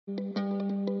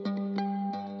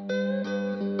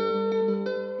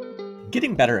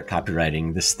Getting better at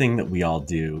copywriting, this thing that we all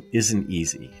do, isn't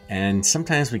easy. And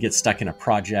sometimes we get stuck in a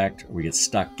project, or we get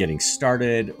stuck getting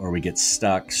started, or we get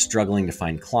stuck struggling to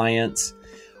find clients.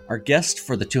 Our guest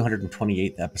for the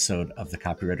 228th episode of the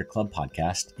Copywriter Club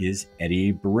podcast is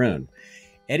Eddie Biroun.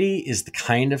 Eddie is the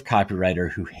kind of copywriter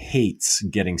who hates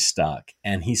getting stuck,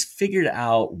 and he's figured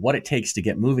out what it takes to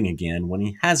get moving again when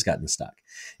he has gotten stuck.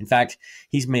 In fact,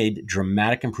 he's made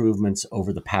dramatic improvements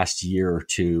over the past year or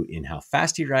two in how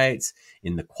fast he writes,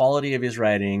 in the quality of his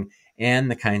writing, and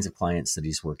the kinds of clients that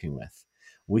he's working with.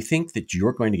 We think that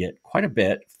you're going to get quite a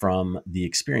bit from the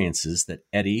experiences that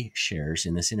Eddie shares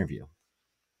in this interview.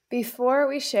 Before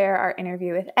we share our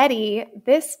interview with Eddie,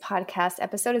 this podcast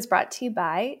episode is brought to you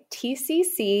by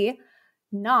TCC,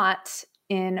 Not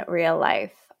in Real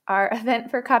Life, our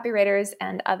event for copywriters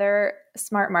and other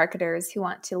smart marketers who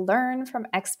want to learn from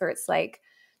experts like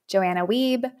Joanna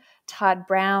Wiebe, Todd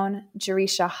Brown,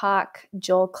 Jerisha Hawk,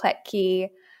 Joel Kletke,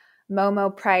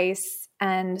 Momo Price,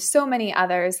 and so many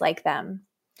others like them.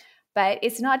 But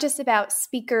it's not just about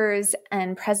speakers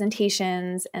and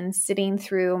presentations and sitting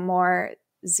through more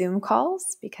Zoom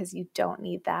calls, because you don't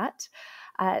need that.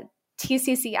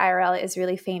 TCC IRL is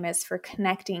really famous for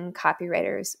connecting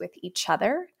copywriters with each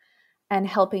other and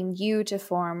helping you to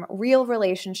form real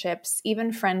relationships,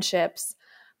 even friendships,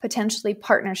 potentially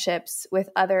partnerships with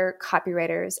other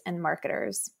copywriters and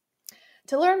marketers.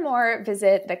 To learn more,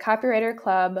 visit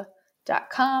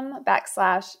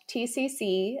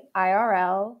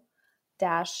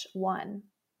thecopywriterclub.com/TCC-IRL-1.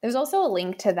 There's also a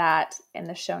link to that in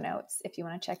the show notes if you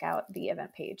want to check out the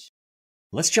event page.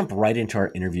 Let's jump right into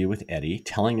our interview with Eddie,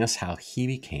 telling us how he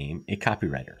became a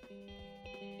copywriter.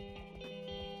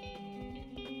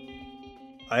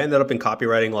 I ended up in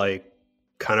copywriting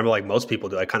kind of like most people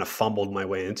do. I kind of fumbled my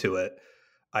way into it.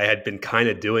 I had been kind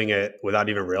of doing it without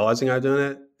even realizing I was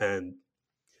doing it. And,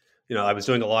 I was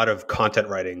doing a lot of content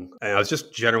writing, and I was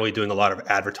just generally doing a lot of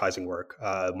advertising work.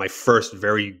 My first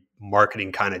very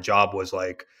marketing kind of job was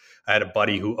I had a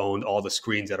buddy who owned all the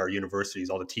screens at our universities,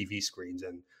 all the TV screens,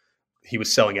 and he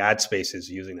was selling ad spaces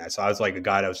using that. So I was like a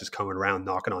guy that was just coming around,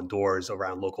 knocking on doors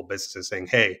around local businesses saying,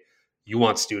 hey, you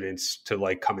want students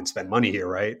to come and spend money here,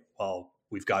 right? Well,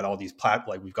 we've got all these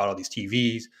we've got all these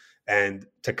TVs, and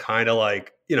to kind of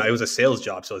it was a sales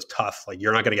job. So it's tough.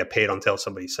 You're not going to get paid until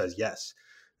somebody says yes.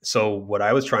 So what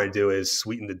I was trying to do is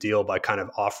sweeten the deal by kind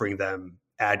of offering them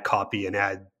ad copy and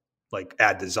ad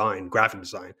design, graphic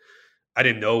design. I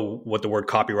didn't know what the word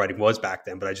copywriting was back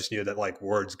then, but I just knew that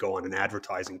words go on an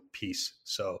advertising piece.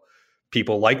 So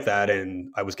people liked that,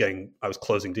 and I was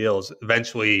closing deals.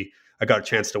 Eventually I got a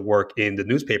chance to work in the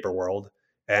newspaper world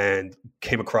and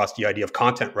came across the idea of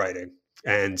content writing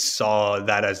and saw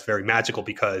that as very magical,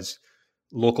 because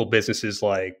local businesses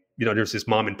there's this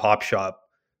mom and pop shop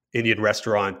Indian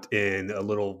restaurant in a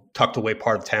little tucked away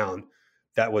part of town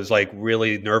that was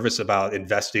really nervous about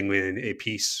investing in a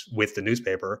piece with the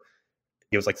newspaper.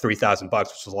 It was $3,000,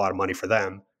 which was a lot of money for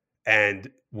them. And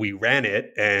we ran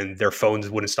it, and their phones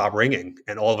wouldn't stop ringing.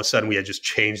 And all of a sudden we had just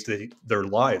changed their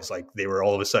lives. They were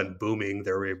all of a sudden booming.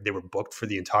 They were booked for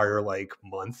the entire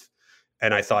month.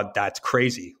 And I thought, that's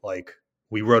crazy.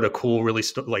 We wrote a cool, really,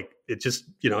 it just,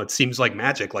 it seems like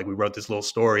magic. We wrote this little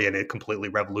story and it completely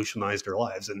revolutionized their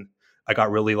lives. And I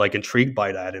got really intrigued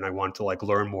by that. And I wanted to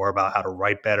learn more about how to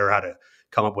write better, how to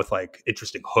come up with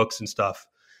interesting hooks and stuff.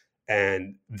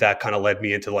 And that kind of led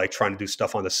me into trying to do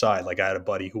stuff on the side. I had a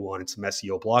buddy who wanted some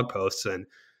SEO blog posts, and,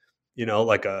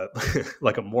 like a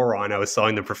moron, I was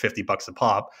selling them for $50 a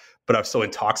pop, but I was so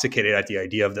intoxicated at the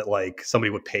idea of that, somebody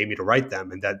would pay me to write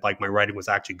them, and that my writing was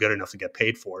actually good enough to get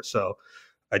paid for. So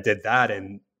I did that.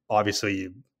 And obviously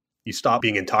you stop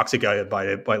being intoxicated by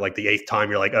it. By the eighth time,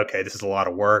 you're like, okay, this is a lot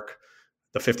of work.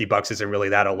 The $50 isn't really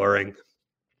that alluring.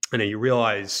 And then you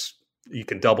realize you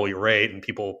can double your rate and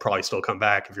people probably still come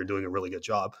back if you're doing a really good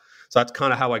job. So that's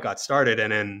kind of how I got started.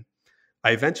 And then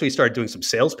I eventually started doing some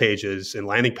sales pages and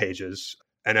landing pages.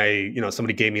 And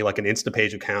somebody gave me an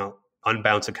Instapage account,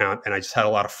 Unbounce account. And I just had a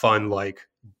lot of fun,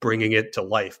 bringing it to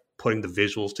life, putting the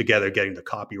visuals together, getting the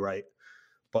copyright.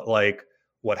 But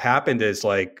what happened is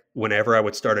whenever I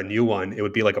would start a new one, it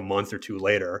would be a month or two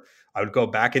later, I would go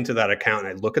back into that account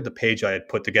and I'd look at the page I had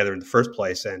put together in the first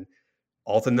place, and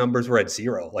all the numbers were at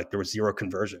zero. There was zero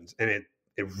conversions, and it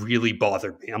really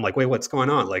bothered me. I'm like, wait, what's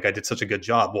going on? I did such a good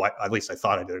job. Well, at least I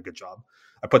thought I did a good job.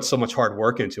 I put so much hard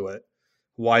work into it.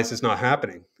 Why is this not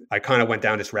happening? I kind of went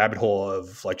down this rabbit hole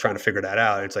of trying to figure that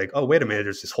out. And it's oh, wait a minute.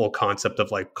 There's this whole concept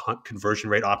of conversion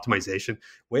rate optimization.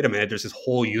 Wait a minute. There's this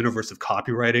whole universe of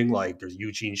copywriting. There's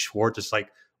Eugene Schwartz. It's a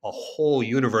whole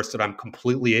universe that I'm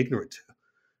completely ignorant to.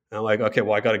 And I'm like, okay,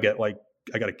 well, I got to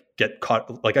get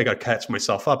caught, like I got to catch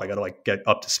myself up. I got to like get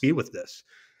up to speed with this.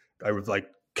 I was like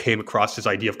came across this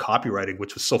idea of copywriting,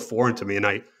 which was so foreign to me. And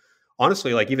I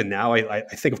honestly, like even now, I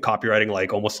think of copywriting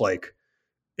like almost like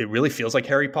it really feels like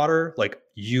Harry Potter. Like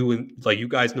you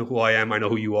guys know who I am. I know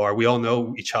who you are. We all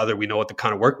know each other. We know what the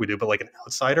kind of work we do. But like an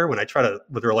outsider, when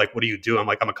they're like, what do you do? I'm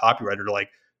like, I'm a copywriter. They're like,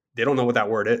 they don't know what that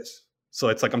word is. So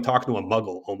it's like I'm talking to a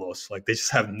muggle almost. Like they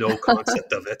just have no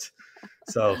concept of it.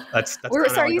 So that's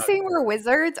So are you saying we're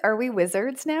wizards? Are we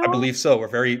wizards now? I believe so.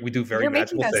 We do very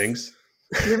magical things.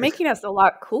 You're making us a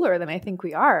lot cooler than I think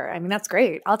we are. I mean, that's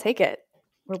great. I'll take it.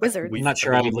 We're wizards. I'm not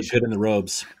sure I would look good in the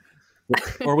robes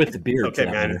or with the beard. Okay,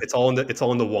 man. It's all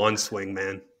in the wand swing,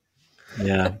 man.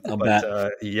 Yeah, I'll bet.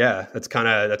 Yeah, that's kind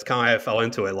of how I fell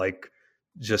into it. Like,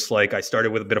 just like I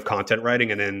started with a bit of content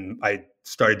writing, and then I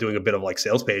started doing a bit of like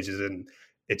sales pages, and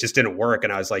it just didn't work.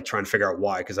 And I was like trying to figure out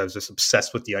why, because I was just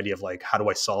obsessed with the idea of like, how do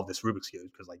I solve this Rubik's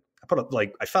Cube? Because like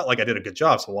I felt like I did a good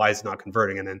job, so why is it not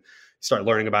converting? And then start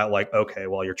learning about like, okay,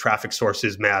 well, your traffic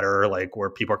sources matter, like where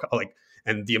people are like,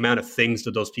 and the amount of things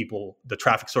that the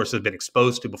traffic sources have been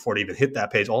exposed to before they even hit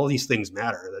that page. All of these things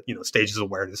matter. That stages of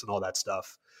awareness and all that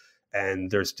stuff.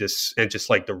 And there's just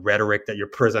like the rhetoric that you're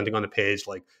presenting on the page,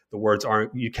 like the words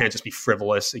you can't just be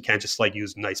frivolous. You can't just like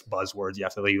use nice buzzwords. You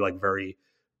have to be like very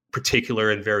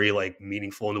particular and very like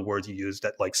meaningful in the words you use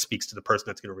that like speaks to the person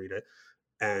that's going to read it.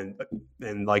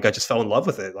 And like, I just fell in love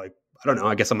with it. Like, I don't know,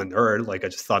 I guess I'm a nerd. Like, I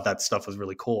just thought that stuff was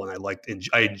really cool. And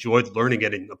I enjoyed learning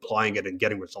it and applying it and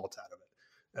getting results out of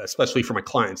it, especially for my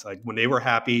clients. Like when they were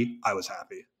happy, I was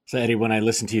happy. So Eddie, when I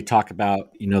listen to you talk about,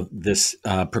 this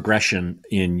progression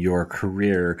in your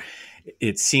career,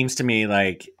 it seems to me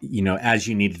like, as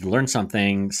you needed to learn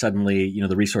something, suddenly,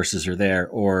 the resources are there,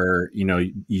 or,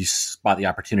 you spot the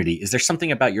opportunity. Is there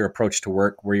something about your approach to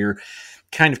work where you're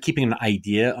kind of keeping an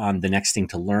idea on the next thing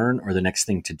to learn or the next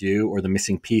thing to do or the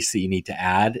missing piece that you need to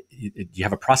add? Do you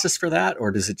have a process for that,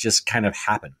 or does it just kind of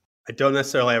happen? I don't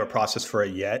necessarily have a process for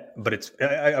it yet, but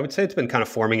I would say it's been kind of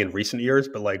forming in recent years.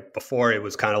 But like before, it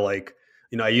was kind of like,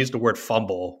 I used the word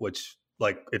fumble, which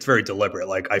like it's very deliberate.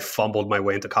 Like I fumbled my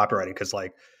way into copywriting because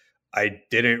like I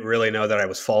didn't really know that I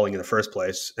was falling in the first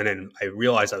place. And then I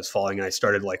realized I was falling, and I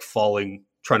started like falling,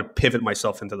 trying to pivot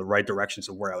myself into the right directions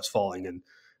of where I was falling. And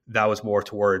that was more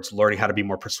towards learning how to be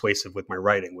more persuasive with my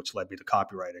writing, which led me to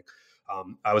copywriting.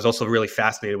 I was also really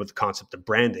fascinated with the concept of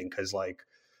branding because like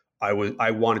I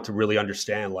wanted to really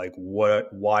understand like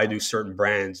why do certain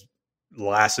brands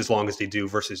last as long as they do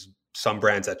versus some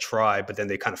brands that try, but then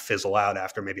they kind of fizzle out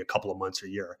after maybe a couple of months or a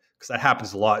year. Because that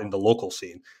happens a lot in the local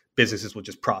scene. Businesses would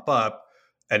just prop up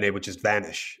and they would just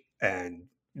vanish. And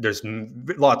there's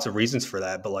lots of reasons for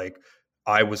that. But like,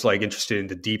 I was like interested in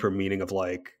the deeper meaning of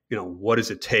like, what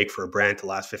does it take for a brand to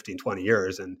last 15, 20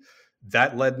 years? And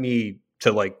that led me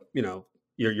to like,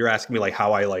 you're asking me like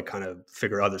how I like kind of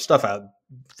figure other stuff out.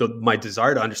 My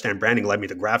desire to understand branding led me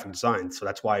to graphic design. So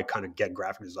that's why I kind of get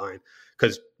graphic design,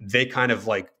 because they kind of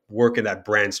like work in that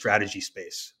brand strategy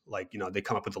space. Like, they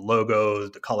come up with the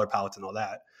logos, the color palettes and all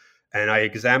that. And I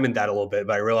examined that a little bit,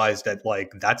 but I realized that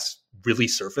like, that's really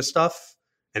surface stuff.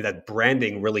 And that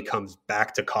branding really comes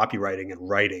back to copywriting and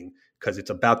writing, because it's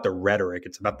about the rhetoric.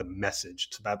 It's about the message.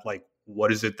 It's about like,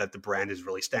 what is it that the brand is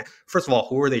really First of all,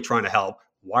 who are they trying to help?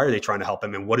 Why are they trying to help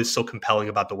them? And what is so compelling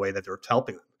about the way that they're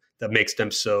helping them that makes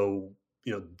them so,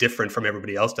 different from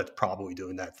everybody else that's probably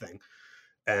doing that thing?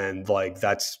 And like,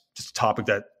 that's just a topic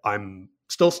that I'm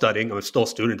still studying. I'm still a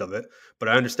student of it, but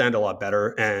I understand a lot better.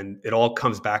 And it all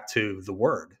comes back to the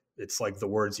word. It's like the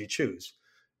words you choose.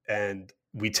 And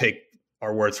we take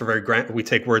our words for very granted. We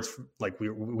take words like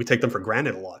we take them for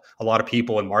granted a lot. A lot of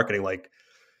people in marketing, like,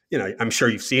 I'm sure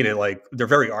you've seen it, like they're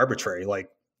very arbitrary. Like,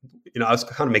 I was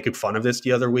kind of making fun of this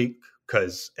the other week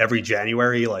because every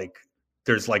January, like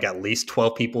there's like at least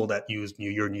 12 people that use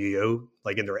New Year, New You,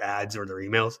 like in their ads or their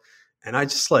emails. And I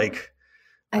just like,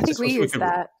 I think we use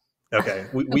that. Okay.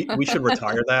 We should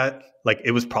retire that. Like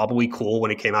it was probably cool when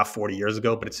it came out 40 years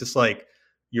ago, but it's just like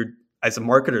as a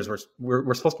marketers,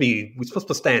 we're supposed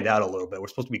to stand out a little bit. We're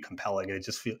supposed to be compelling. And it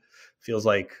just feels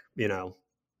like,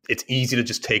 it's easy to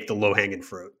just take the low hanging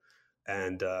fruit.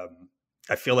 And,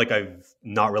 I feel like I've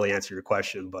not really answered your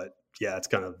question, but yeah, that's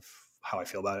kind of how I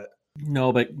feel about it.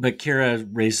 No, but Kira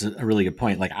raised a really good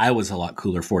point. Like I was a lot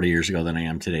cooler 40 years ago than I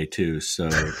am today too. So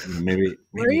maybe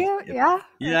were you? Yeah.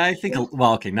 Yeah, I think.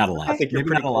 Well, okay, not a lot. I think you're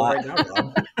maybe not a lot. Right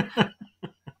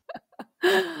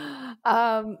now,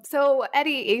 Rob. So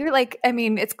Eddie, you're like, I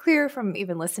mean, it's clear from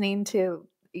even listening to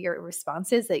your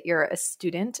responses that you're a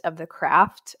student of the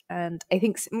craft, and I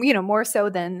think more so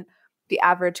than the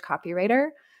average copywriter.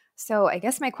 So I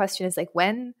guess my question is like,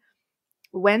 when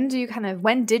when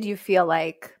did you feel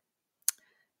like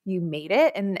you made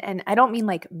it? And I don't mean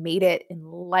like made it in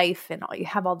life and you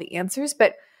have all the answers,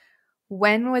 but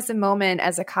when was a moment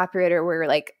as a copywriter where you're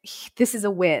like, this is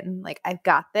a win, like I've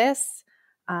got this?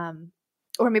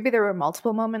 Or maybe there were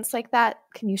multiple moments like that.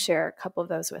 Can you share a couple of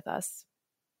those with us?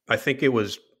 I think it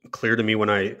was clear to me when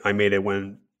I made it,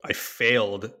 when I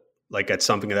failed like at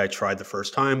something that I tried the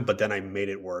first time, but then I made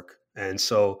it work. And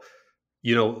so,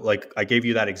 like I gave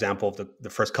you that example of the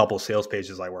first couple of sales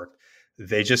pages I worked,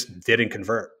 they just didn't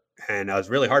convert. And I was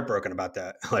really heartbroken about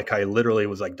that. Like I literally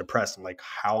was like depressed. I'm like,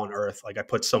 how on earth? Like I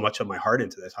put so much of my heart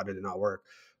into this. How did it not work?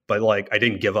 But like, I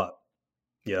didn't give up.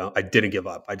 I didn't give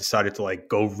up. I decided to like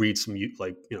go read some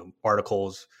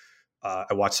articles.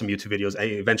 I watched some YouTube videos. I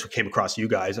eventually came across you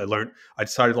guys. I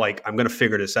decided like, I'm going to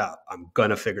figure this out. I'm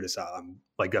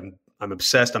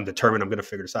obsessed. I'm determined. I'm going to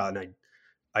figure this out. And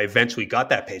I eventually got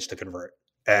that page to convert.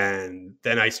 And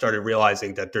then I started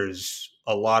realizing that there's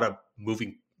a lot of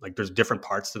there's different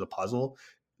parts to the puzzle.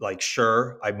 Like,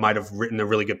 sure, I might have written a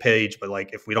really good page, but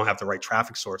like, if we don't have the right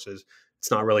traffic sources,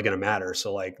 it's not really going to matter.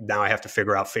 So like now I have to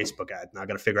figure out Facebook ads. Now I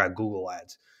got to figure out Google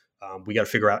ads. I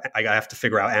have to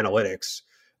figure out analytics.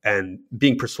 And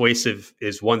being persuasive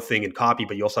is one thing in copy,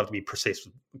 but you also have to be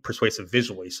persuasive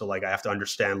visually. So like I have to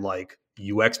understand like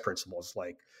UX principles.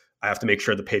 Like I have to make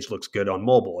sure the page looks good on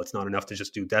mobile. It's not enough to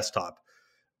just do desktop.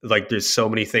 Like there's so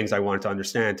many things I wanted to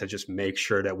understand to just make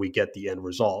sure that we get the end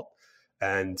result.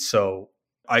 And so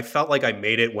I felt like I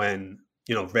made it when,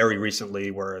 very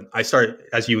recently, where I started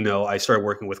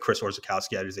working with Chris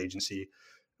Orzakowski at his agency,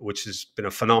 which has been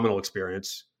a phenomenal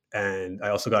experience. And I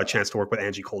also got a chance to work with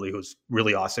Angie Coley, who's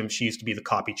really awesome. She used to be the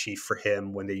copy chief for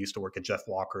him when they used to work at Jeff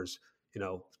Walker's,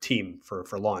 team for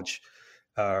launch,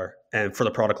 and for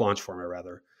the product launch for me,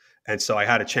 rather. And so I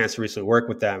had a chance to recently work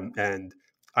with them, and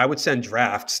I would send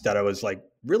drafts that I was like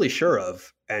really sure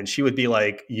of, and she would be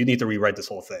like, "You need to rewrite this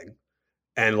whole thing."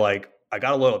 And like I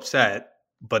got a little upset,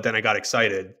 but then I got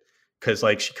excited because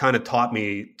like she kind of taught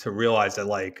me to realize that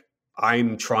like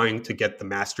I'm trying to get the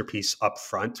masterpiece up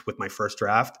front with my first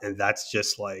draft, and that's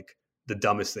just like the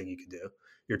dumbest thing you could do.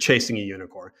 You're chasing a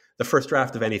unicorn. The first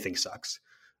draft of anything sucks.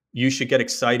 You should get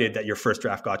excited that your first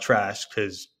draft got trashed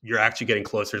because you're actually getting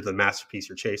closer to the masterpiece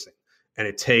you're chasing. And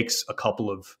it takes a couple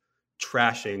of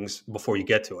trashings before you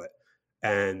get to it.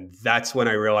 And that's when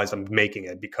I realized I'm making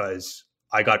it, because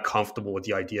I got comfortable with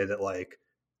the idea that like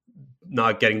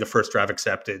not getting the first draft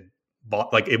accepted,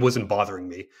 like it wasn't bothering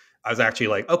me. I was actually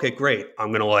like, okay, great.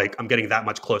 I'm getting that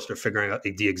much closer to figuring out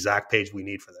the exact page we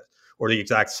need for this, or the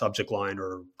exact subject line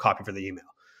or copy for the email.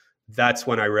 That's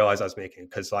when I realized I was making it,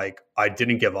 because like I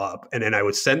didn't give up. And then I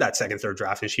would send that second, third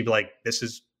draft, and she'd be like, this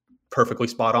is perfectly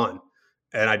spot on.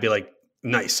 And I'd be like,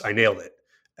 nice, I nailed it.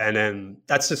 And then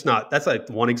that's like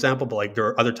one example, but like there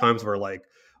are other times where like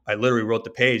I literally wrote the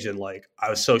page and like I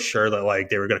was so sure that like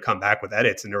they were going to come back with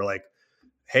edits, and they were like,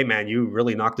 hey man, you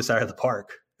really knocked this out of the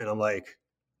park. And I'm like,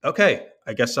 okay,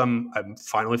 I guess I'm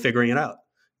finally figuring it out.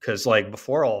 Cause like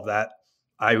before all of that,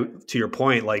 to your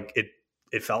point, like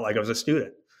it felt like I was a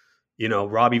student.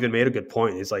 Rob even made a good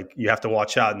point. He's like, you have to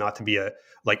watch out not to be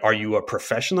are you a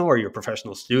professional or are you a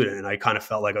professional student? And I kind of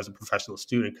felt like I was a professional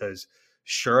student, because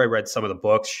sure, I read some of the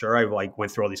books. Sure, I like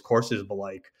went through all these courses, but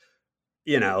like,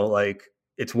 like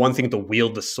it's one thing to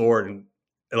wield the sword, and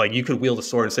like you could wield a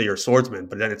sword and say you're a swordsman,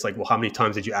 but then it's like, well, how many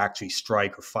times did you actually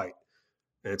strike or fight?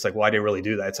 And it's like, well, I didn't really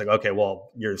do that. It's like, okay,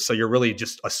 well, you're really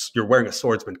you're wearing a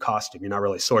swordsman costume. You're not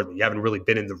really a swordsman. You haven't really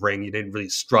been in the ring. You didn't really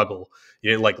struggle.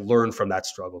 You didn't like learn from that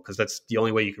struggle, because that's the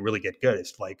only way you can really get good,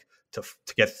 is like to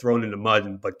get thrown in the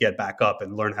mud, but get back up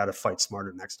and learn how to fight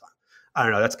smarter next time. I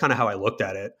don't know. That's kind of how I looked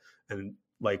at it. And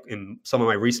like in some of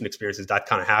my recent experiences, that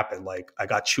kind of happened. Like I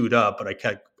got chewed up, but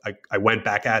I went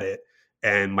back at it,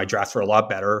 and my drafts were a lot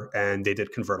better, and they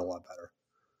did convert a lot better.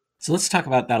 So let's talk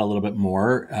about that a little bit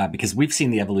more, because we've seen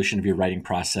the evolution of your writing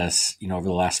process, over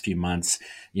the last few months.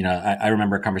 I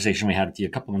remember a conversation we had with you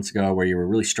a couple months ago where you were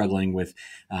really struggling with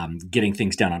getting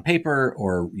things down on paper,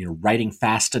 or, writing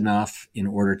fast enough in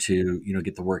order to,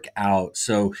 get the work out.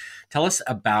 So tell us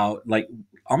about, like,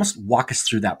 almost walk us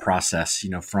through that process,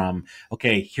 from,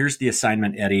 okay, here's the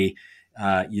assignment, Eddie.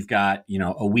 You've got,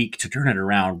 a week to turn it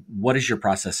around. What is your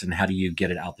process, and how do you get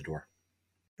it out the door?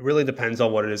 It really depends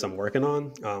on what it is I'm working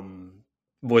on,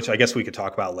 which I guess we could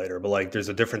talk about later. But like, there's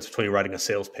a difference between writing a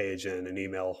sales page and an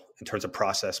email in terms of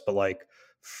process. But like,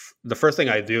 the first thing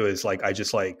I do is like, I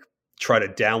just like try to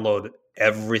download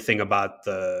everything about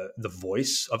the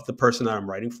voice of the person that I'm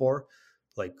writing for.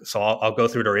 Like, so I'll go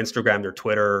through their Instagram, their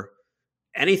Twitter,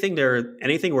 anything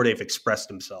where they've expressed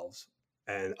themselves.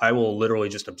 and I will literally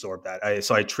just absorb that.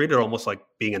 So I treat it almost like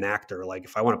being an actor. Like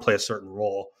if I want to play a certain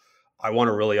role, I want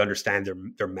to really understand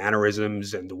their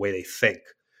mannerisms and the way they think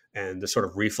and the sort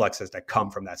of reflexes that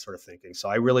come from that sort of thinking. So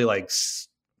I really like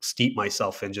steep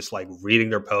myself in just like reading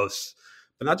their posts,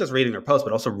 but not just reading their posts,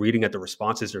 but also reading at the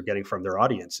responses they're getting from their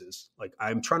audiences. Like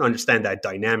I'm trying to understand that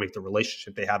dynamic, the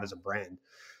relationship they have as a brand.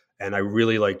 And I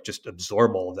really like just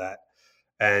absorb all of that.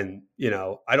 And,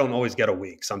 I don't always get a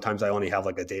week. Sometimes I only have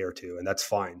like a day or two, and that's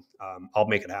fine. I'll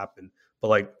make it happen. But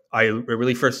like, I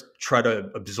really first try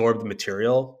to absorb the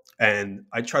material, and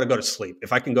I try to go to sleep.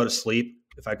 If I can go to sleep,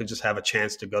 if I could just have a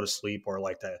chance to go to sleep, or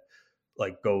like to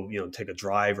like go, take a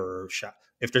drive or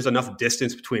if there's enough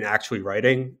distance between actually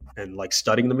writing and like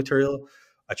studying the material,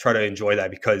 I try to enjoy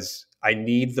that because I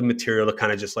need the material to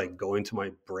kind of just like go into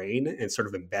my brain and sort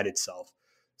of embed itself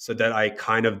so that I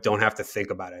kind of don't have to think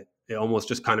about it. It almost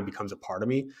just kind of becomes a part of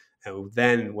me. And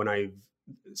then when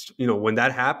when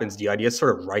that happens, the ideas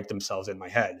sort of write themselves in my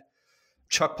head.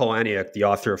 Chuck Palahniuk, the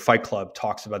author of Fight Club,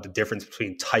 talks about the difference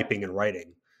between typing and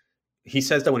writing. He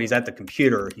says that when he's at the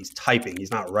computer, he's typing,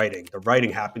 he's not writing. The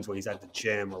writing happens when he's at the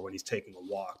gym or when he's taking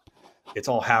a walk. It's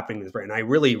all happening in his brain. And I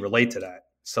really relate to that.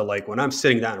 So like when I'm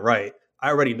sitting down to write, I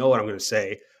already know what I'm going to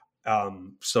say.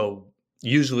 So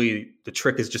usually the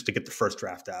trick is just to get the first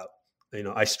draft out.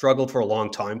 I struggled for a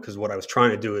long time because what I was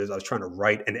trying to do is I was trying to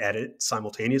write and edit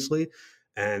simultaneously,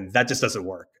 and that just doesn't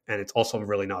work. And it's also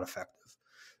really not effective.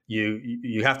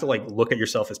 You have to like look at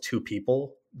yourself as two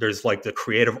people. There's like the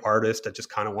creative artist that just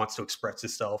kind of wants to express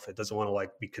itself. It doesn't want to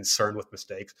like be concerned with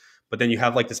mistakes. But then you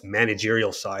have like this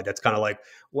managerial side that's kind of like,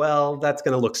 well, that's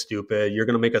going to look stupid. You're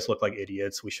going to make us look like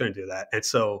idiots. We shouldn't do that. And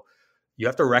so you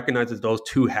have to recognize that those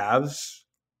two halves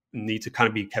need to kind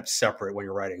of be kept separate when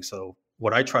you're writing. So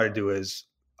what I try to do is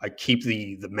I keep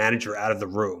the manager out of the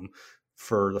room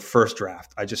for the first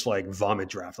draft. I just like vomit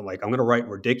draft. I'm like, I'm going to write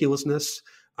ridiculousness.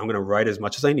 I'm going to write as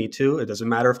much as I need to. It doesn't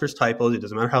matter if there's typos. It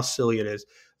doesn't matter how silly it is.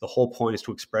 The whole point is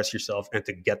to express yourself and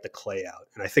to get the clay out.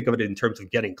 And I think of it in terms of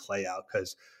getting clay out,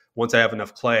 because once I have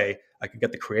enough clay, I can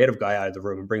get the creative guy out of the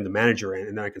room and bring the manager in,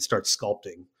 and then I can start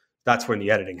sculpting. That's when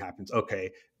the editing happens.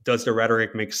 Okay, does the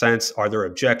rhetoric make sense? Are there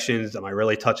objections? Am I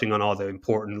really touching on all the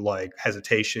important like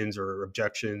hesitations or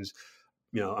objections?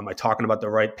 Am I talking about the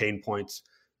right pain points?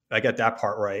 I get that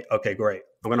part right. Okay, great.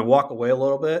 I'm going to walk away a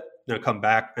little bit, then come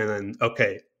back, and then,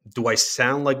 okay, do I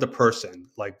sound like the person?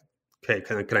 Like, okay,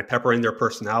 can I pepper in their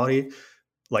personality?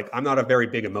 Like, I'm not a very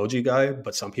big emoji guy,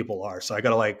 but some people are. So I got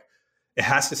to like, it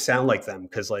has to sound like them,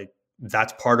 because like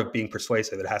that's part of being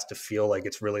persuasive. It has to feel like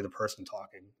it's really the person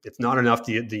talking. It's not enough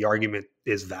the argument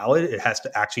is valid. It has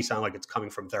to actually sound like it's coming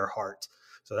from their heart.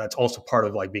 So that's also part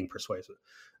of like being persuasive.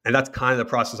 And that's kind of the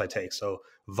process I take. So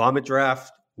vomit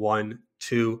draft, 1,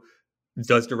 2,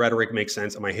 does the rhetoric make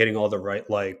sense? Am I hitting all the right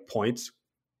like points?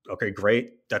 Okay,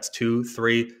 great. That's 2,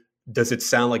 3. Does it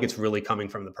sound like it's really coming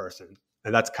from the person?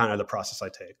 And that's kind of the process I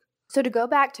take. So to go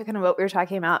back to kind of what we were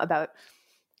talking about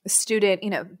the student,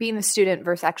 being the student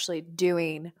versus actually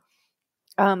doing,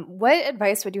 what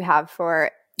advice would you have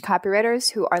for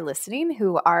copywriters who are listening,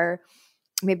 who are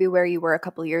maybe where you were a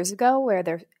couple of years ago, where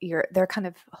they're kind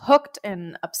of hooked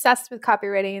and obsessed with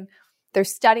copywriting? They're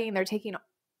studying, they're taking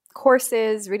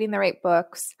courses, reading the right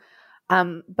books,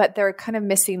 but they're kind of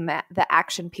missing the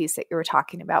action piece that you were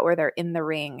talking about, where they're in the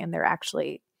ring and they're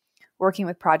actually working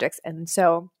with projects. And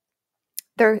so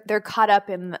they're caught up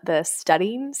in the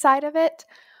studying side of it.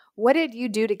 What did you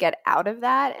do to get out of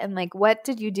that? And like, what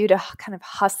did you do to kind of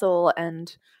hustle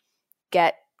and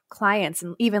get clients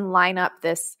and even line up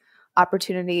this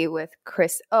opportunity with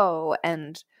Chris O?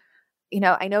 And,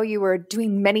 I know you were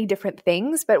doing many different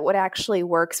things, but what actually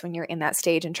works when you're in that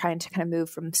stage and trying to kind of move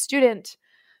from student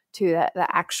to the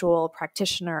actual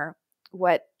practitioner,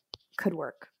 what could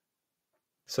work?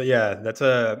 So yeah, it's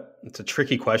a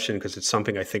tricky question because it's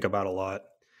something I think about a lot.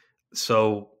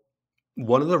 So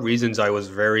one of the reasons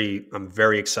I'm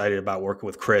very excited about working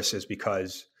with Chris is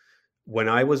because when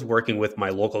I was working with my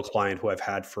local client, who I've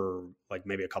had for like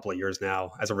maybe a couple of years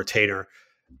now as a retainer,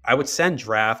 I would send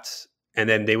drafts and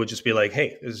then they would just be like,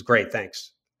 hey, this is great,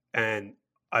 thanks. And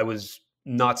I was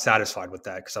not satisfied with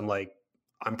that because I'm like,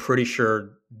 I'm pretty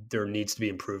sure there needs to be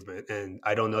improvement. And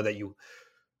I don't know that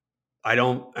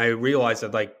I realize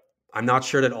that like, I'm not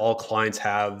sure that all clients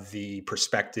have the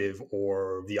perspective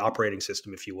or the operating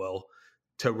system, if you will,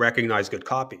 to recognize good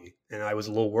copy. And I was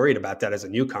a little worried about that as a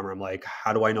newcomer. I'm like,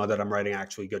 how do I know that I'm writing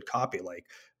actually good copy? Like,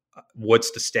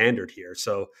 what's the standard here?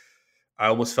 So I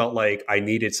almost felt like I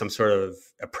needed some sort of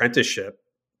apprenticeship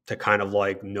to kind of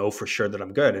like know for sure that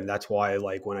I'm good. And that's why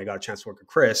like when I got a chance to work with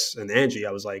Chris and Angie,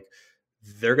 I was like,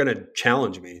 they're going to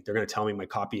challenge me. They're going to tell me my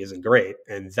copy isn't great.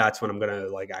 And that's when I'm going to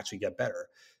like actually get better,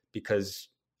 because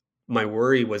my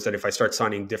worry was that if I start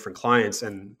signing different clients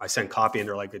and I send copy and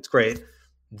they're like, it's great,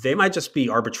 they might just be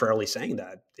arbitrarily saying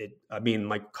that.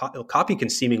 My copy can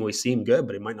seemingly seem good,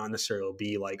 but it might not necessarily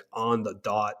be like on the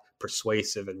dot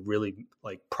persuasive and really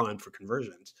like primed for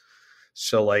conversions.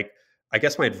 So like, I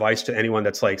guess my advice to anyone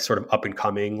that's like sort of up and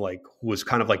coming, like who was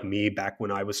kind of like me back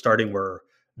when I was starting, where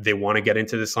they want to get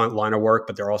into this line of work,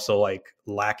 but they're also like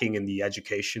lacking in the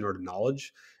education or the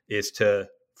knowledge, is to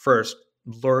first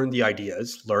learn the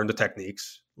ideas, learn the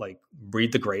techniques, like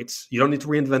read the greats. You don't need to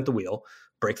reinvent the wheel.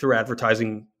 Breakthrough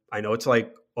advertising, I know it's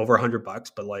like over $100,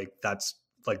 but like that's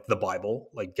like the Bible.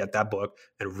 Like get that book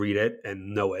and read it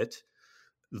and know it.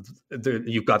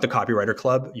 You've got the Copywriter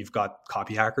Club, you've got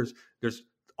Copy Hackers. There's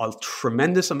a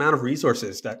tremendous amount of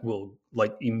resources that will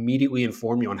like immediately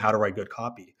inform you on how to write good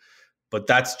copy. But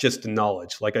that's just the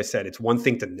knowledge. Like I said, it's one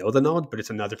thing to know the knowledge, but it's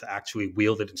another to actually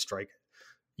wield it and strike it.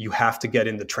 You have to get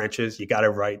in the trenches. You got to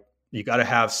write. You got to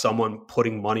have someone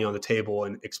putting money on the table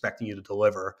and expecting you to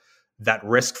deliver. That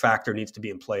risk factor needs to be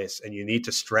in place, and you need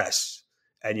to stress,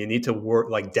 and you need to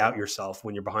work, like doubt yourself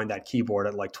when you're behind that keyboard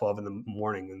at like 12 in the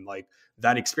morning. And like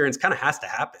that experience kind of has to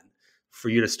happen for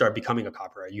you to start becoming a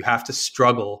copywriter. You have to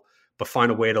struggle, but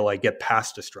find a way to like get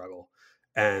past the struggle.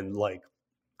 And like,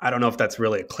 I don't know if that's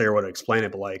really a clear way to explain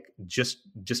it, but like just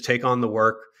take on the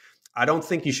work. I don't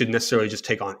think you should necessarily just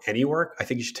take on any work. I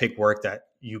think you should take work that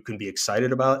you can be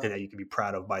excited about and that you can be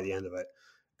proud of by the end of it.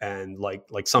 And like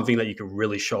something that you can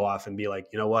really show off and be like,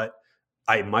 you know what,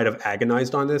 I might have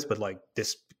agonized on this, but like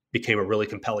this became a really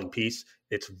compelling piece.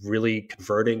 It's really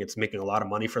converting. It's making a lot of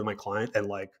money for my client. And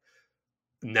like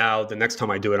now the next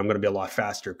time I do it, I'm going to be a lot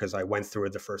faster because I went through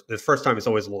it the first time. It's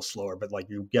always a little slower, but like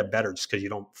you get better just because you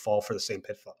don't fall for the same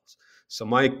pitfalls. So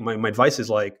my advice is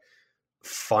like,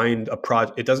 find a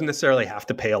project. It doesn't necessarily have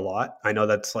to pay a lot. I know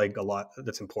that's like a lot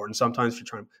that's important sometimes for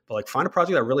trying, but like find a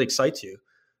project that really excites you,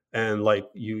 and like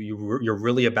you're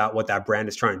really about what that brand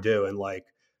is trying to do, and like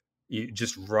you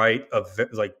just write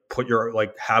put your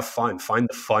like have fun, find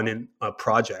the fun in a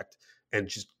project and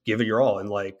just give it your all, and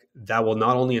like that will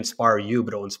not only inspire you,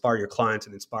 but it'll inspire your clients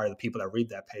and inspire the people that read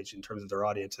that page in terms of their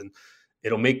audience, and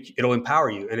it'll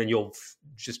empower you, and then you'll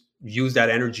just use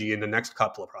that energy in the next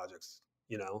couple of projects.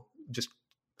 Just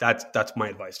that's my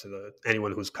advice to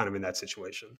anyone who's kind of in that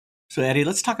situation. So Eddie,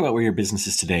 let's talk about where your business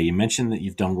is today. You mentioned that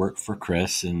you've done work for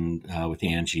Chris and with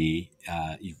Angie.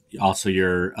 You've also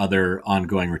your other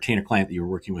ongoing retainer client that you were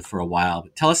working with for a while.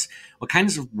 But tell us, what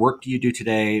kinds of work do you do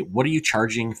today? What are you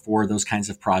charging for those kinds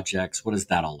of projects? What does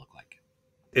that all look like?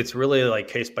 It's really like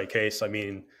case by case. I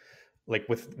mean, like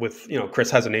with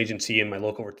Chris has an agency, and my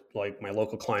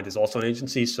local client is also an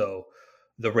agency, so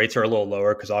the rates are a little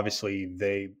lower because obviously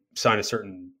they sign a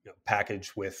certain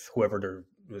package with whoever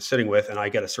they're sitting with, and I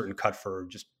get a certain cut for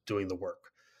just doing the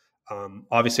work.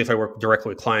 Obviously, if I work directly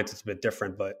with clients, it's a bit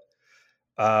different, but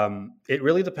it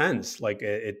really depends. Like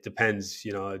it depends,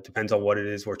 it depends on what it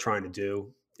is we're trying to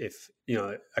do. If,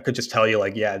 I could just tell you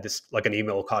like, yeah, this, like an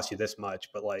email will cost you this much,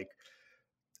 but like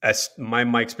as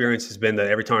my experience has been that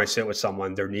every time I sit with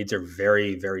someone, their needs are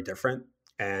very, very different.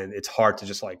 And it's hard to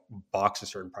just like box a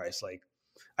certain price. Like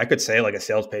I could say like a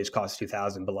sales page costs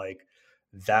 $2,000, but like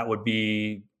that would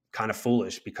be kind of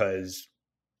foolish, because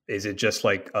is it just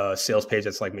like a sales page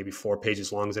that's like maybe 4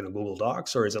 pages long in a Google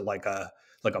Docs, or is it like a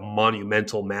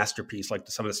monumental masterpiece like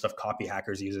some of the stuff Copy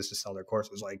Hackers uses to sell their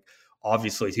courses? Like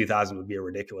obviously 2,000 would be a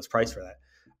ridiculous price for that.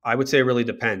 I would say it really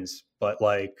depends, but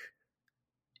like,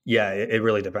 yeah, it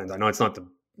really depends. I know it's not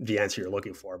the answer you're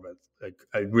looking for, but like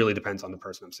it really depends on the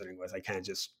person I'm sitting with. I can't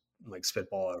just like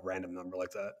spitball a random number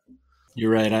like that.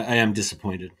 You're right. I am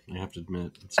disappointed. I have to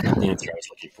admit, it's not the answer I was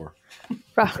looking for.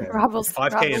 Rob will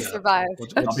survive. We'll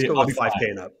just go with 5K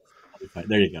and up.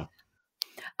 There you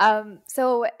go.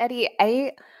 So Eddie,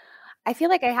 I feel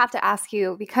like I have to ask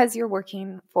you, because you're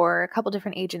working for a couple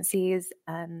different agencies,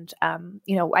 and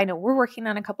I know we're working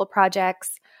on a couple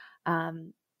projects.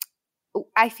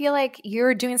 I feel like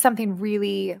you're doing something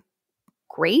really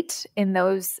great in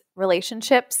those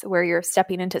relationships where you're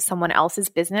stepping into someone else's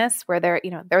business, where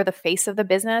they're the face of the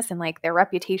business, and like their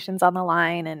reputation's on the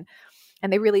line, and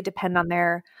they really depend on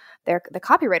the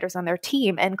copywriters on their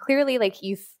team. And clearly, like,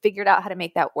 you've figured out how to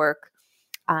make that work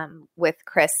with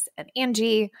Chris and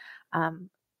Angie.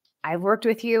 I've worked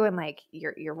with you, and like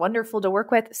you're wonderful to work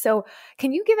with. So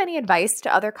can you give any advice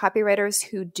to other copywriters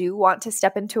who do want to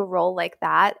step into a role like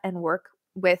that and work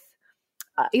with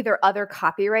either other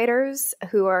copywriters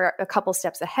who are a couple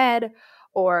steps ahead,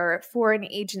 or for an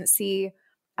agency,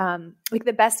 like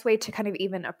the best way to kind of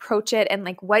even approach it, and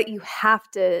like what you have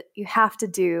to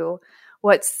do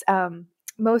what's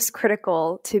most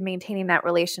critical to maintaining that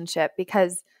relationship?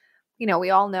 Because, we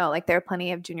all know like there are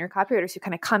plenty of junior copywriters who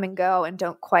kind of come and go and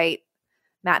don't quite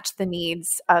match the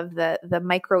needs of the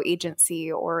micro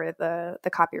agency or the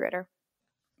copywriter.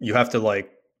 You have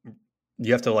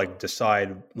to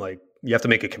decide, like, you have to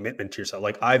make a commitment to yourself.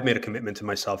 Like, I've made a commitment to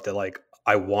myself that like,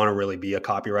 I want to really be a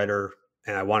copywriter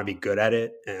and I want to be good at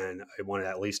it. And I want to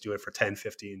at least do it for 10,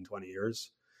 15, 20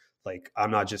 years. Like, I'm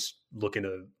not just looking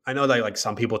to, I know that like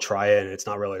some people try it and it's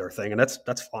not really their thing, and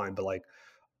that's fine. But like,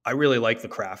 I really like the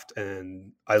craft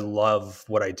and I love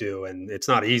what I do, and it's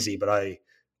not easy, but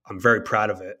I'm very proud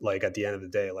of it. Like, at the end of the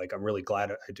day, like, I'm really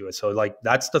glad I do it. So like,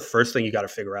 that's the first thing you got to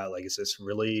figure out. Like, is this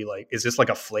really like, is this like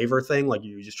a flavor thing? Like,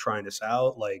 you're just trying this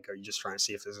out? Like, are you just trying to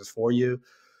see if this is for you?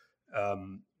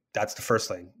 That's the first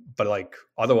thing. But like,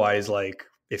 otherwise, like,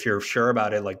 if you're sure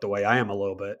about it, like the way I am a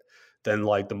little bit, then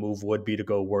like the move would be to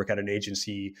go work at an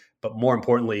agency, but more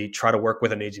importantly, try to work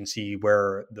with an agency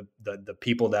where the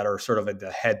people that are sort of at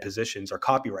the head positions are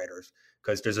copywriters.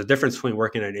 Because there's a difference between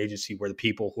working at an agency where the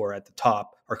people who are at the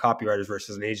top are copywriters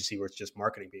versus an agency where it's just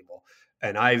marketing people.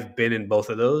 And I've been in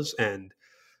both of those, and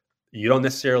you don't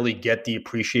necessarily get the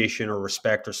appreciation or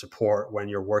respect or support when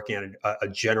you're working at a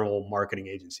general marketing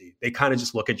agency. They kind of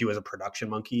just look at you as a production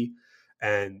monkey,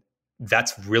 and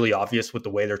that's really obvious with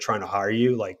the way they're trying to hire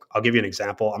you. Like, I'll give you an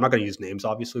example. I'm not going to use names,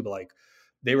 obviously, but like,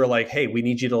 they were like, hey, we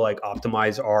need you to like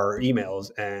optimize our emails,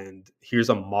 and here's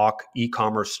a mock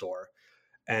e-commerce store.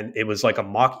 And it was like a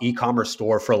mock e-commerce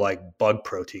store for like bug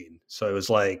protein. So it was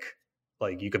like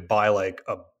you could buy like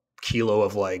a kilo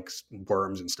of like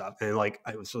worms and stuff. And like,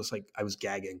 I was just like, I was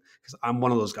gagging because I'm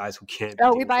one of those guys who can't.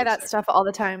 Oh, we buy that stuff all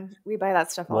the time. We buy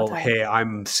that stuff all the time. Well, hey,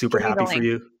 I'm super happy for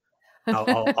you.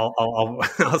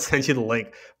 I'll send you the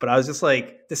link. But I was just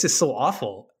like, this is so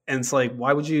awful. And it's like,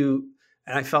 why would you?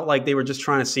 And I felt like they were just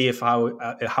trying to see if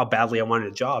how badly I wanted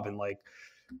a job. And like,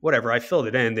 whatever, I filled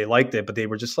it in. They liked it, but they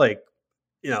were just like,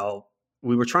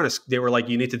 we were trying to, they were like,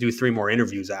 you need to do 3 more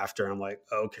interviews after. And I'm like,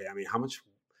 okay, I mean, how much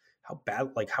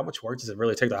work does it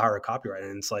really take to hire a copywriter?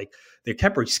 And it's like, they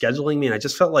kept rescheduling me, and I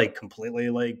just felt like completely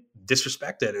like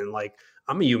disrespected. And like,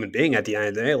 I'm a human being at the end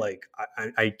of the day. Like,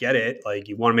 I get it. Like,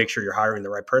 you want to make sure you're hiring the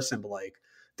right person, but like,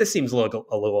 this seems a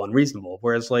little unreasonable.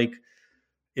 Whereas like,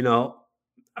 I'm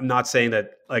not saying that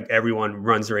like everyone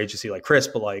runs their agency like Chris,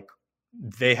 but like,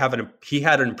 he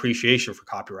had an appreciation for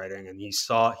copywriting, and he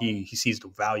sees the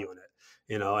value in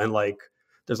it, and like,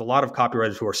 there's a lot of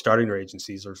copywriters who are starting their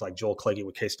agencies. There's like Joel Cleggy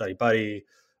with Case Study Buddy.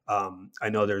 I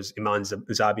know there's Iman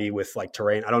Zabi with like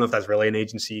Terrain. I don't know if that's really an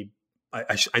agency.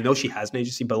 I know she has an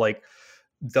agency, but like,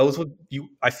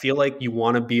 I feel like you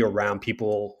want to be around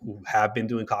people who have been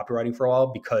doing copywriting for a while,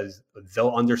 because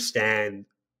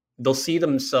they'll see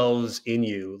themselves in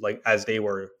you, like as they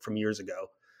were from years ago.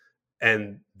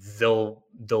 And they'll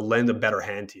lend a better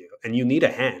hand to you, and you need a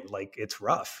hand. Like, it's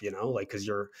rough, like, because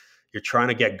you're trying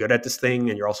to get good at this thing,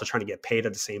 and you're also trying to get paid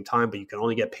at the same time, but you can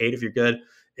only get paid if you're good.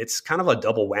 It's kind of a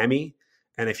double whammy.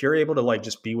 And if you're able to like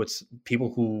just be with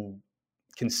people who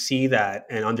can see that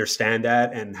and understand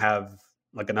that and have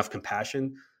like enough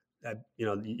compassion, that,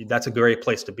 that's a great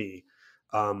place to be.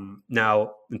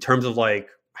 Now, in terms of like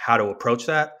how to approach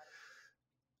that,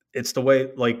 it's the way,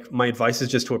 like, my advice is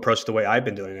just to approach the way I've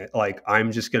been doing it. Like,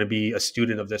 I'm just going to be a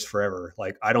student of this forever.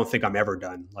 Like, I don't think I'm ever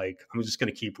done. Like, I'm just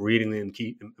going to keep reading and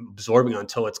keep absorbing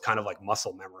until it's kind of like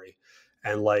muscle memory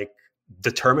and like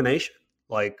determination.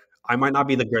 Like, I might not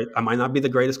be the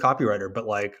greatest copywriter, but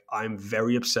like, I'm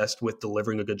very obsessed with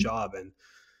delivering a good job. And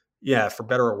yeah, for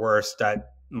better or worse,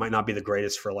 that might not be the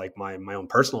greatest for like my own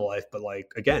personal life. But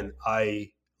like, again,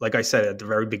 like I said at the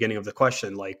very beginning of the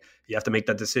question, like, you have to make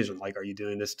that decision. Like, are you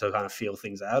doing this to kind of feel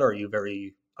things out, or are you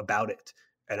very about it?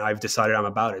 And I've decided I'm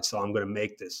about it. So I'm going to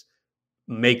make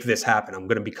this happen. I'm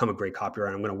going to become a great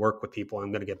copywriter. I'm going to work with people.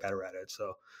 I'm going to get better at it.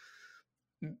 So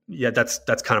yeah, that's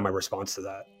kind of my response to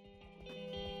that.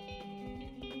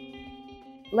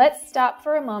 Let's stop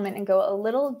for a moment and go a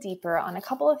little deeper on a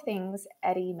couple of things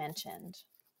Eddie mentioned.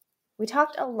 We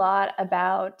talked a lot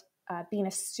about being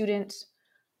a student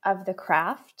of the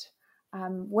craft.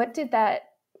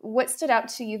 What stood out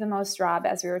to you the most, Rob,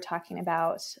 as we were talking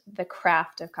about the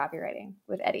craft of copywriting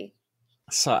with Eddie?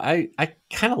 So I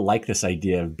kind of like this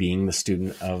idea of being the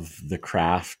student of the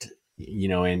craft,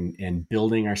 and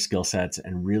building our skill sets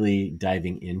and really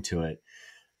diving into it.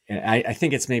 And I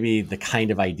think it's maybe the kind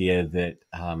of idea that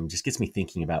just gets me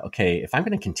thinking about, okay, if I'm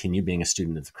going to continue being a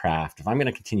student of the craft, if I'm going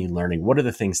to continue learning, what are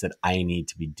the things that I need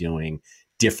to be doing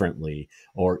differently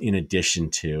or in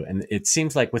addition to. And it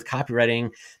seems like with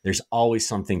copywriting, there's always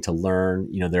something to learn.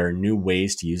 There are new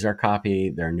ways to use our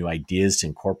copy. There are new ideas to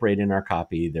incorporate in our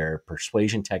copy. There are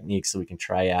persuasion techniques that we can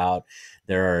try out.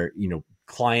 There are,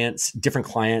 different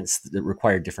clients that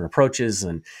require different approaches.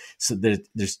 And so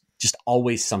there's just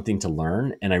always something to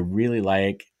learn. And I really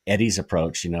like Eddie's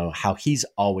approach, how he's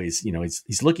always,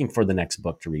 he's looking for the next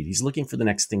book to read. He's looking for the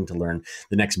next thing to learn,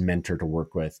 the next mentor to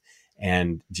work with,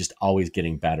 and just always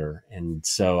getting better. And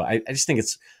so I just think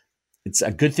it's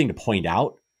a good thing to point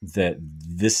out that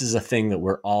this is a thing that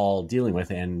we're all dealing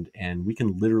with, and we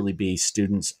can literally be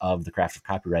students of the craft of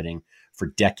copywriting for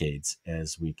decades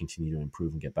as we continue to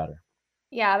improve and get better.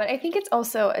 Yeah, but I think it's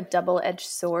also a double-edged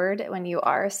sword when you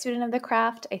are a student of the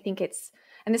craft. I think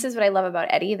and this is what I love about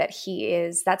Eddie,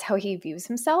 that's how he views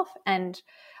himself. And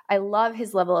I love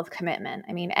his level of commitment.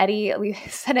 I mean, Eddie, we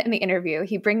said it in the interview,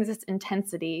 he brings this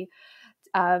intensity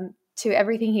to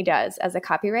everything he does as a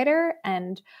copywriter.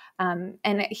 And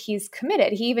he's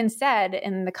committed. He even said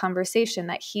in the conversation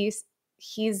that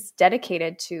he's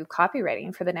dedicated to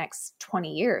copywriting for the next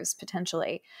 20 years,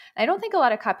 potentially. And I don't think a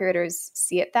lot of copywriters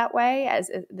see it that way, as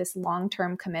this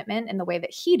long-term commitment in the way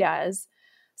that he does.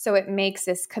 So it makes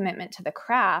this commitment to the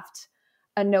craft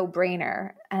a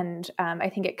no-brainer. And I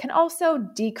think it can also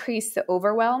decrease the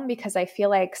overwhelm, because I feel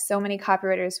like so many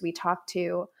copywriters we talk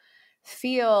to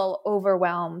feel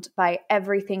overwhelmed by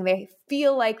everything. They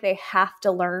feel like they have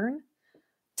to learn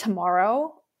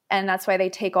tomorrow. And that's why they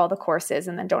take all the courses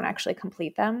and then don't actually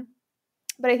complete them.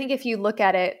 But I think if you look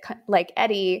at it like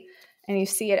Eddie and you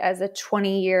see it as a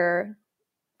 20-year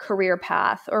career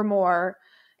path or more,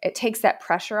 it takes that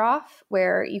pressure off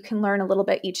where you can learn a little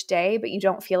bit each day, but you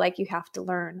don't feel like you have to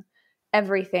learn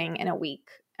everything in a week.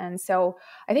 And so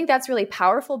I think that's really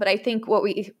powerful. But I think what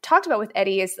we talked about with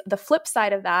Eddie is the flip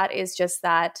side of that is just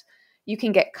that you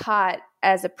can get caught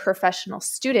as a professional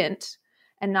student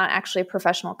and not actually a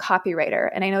professional copywriter.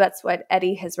 And I know that's what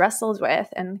Eddie has wrestled with.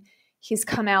 And he's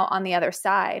come out on the other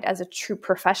side as a true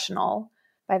professional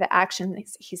by the action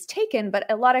he's taken. But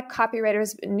a lot of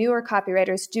copywriters, newer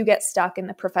copywriters, do get stuck in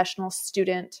the professional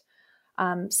student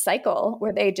cycle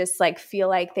where they just feel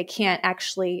like they can't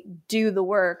actually do the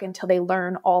work until they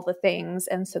learn all the things.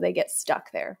 And so they get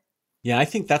stuck there. Yeah, I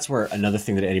think that's where another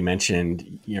thing that Eddie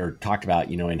mentioned, talked about,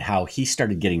 and how he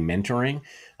started getting mentoring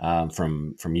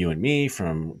from you and me,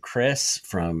 from Chris,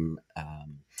 from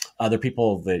other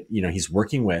people that, he's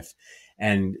working with.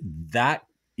 And that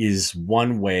is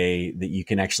one way that you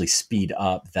can actually speed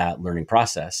up that learning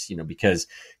process, because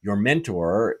your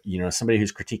mentor, somebody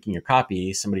who's critiquing your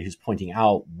copy, somebody who's pointing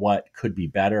out what could be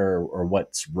better or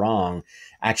what's wrong,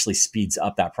 actually speeds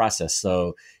up that process.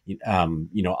 So,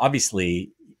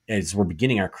 obviously, as we're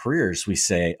beginning our careers, we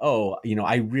say,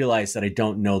 I realize that I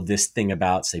don't know this thing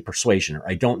about, say, persuasion, or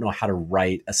I don't know how to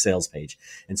write a sales page.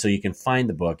 And so you can find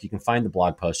the book, you can find the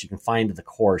blog post, you can find the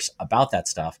course about that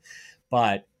stuff.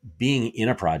 But being in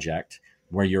a project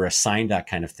where you're assigned that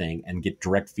kind of thing and get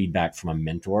direct feedback from a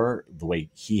mentor the way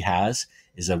he has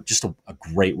is just a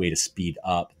great way to speed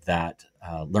up that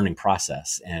learning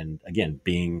process. And again,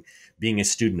 being a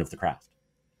student of the craft.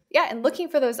 Yeah, and looking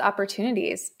for those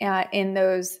opportunities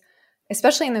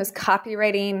especially in those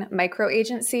copywriting micro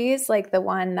agencies like the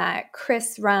one that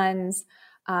Chris runs.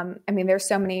 There's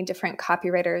so many different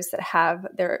copywriters that have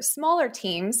their smaller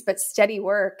teams, but steady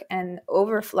work and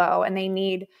overflow, and they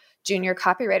need junior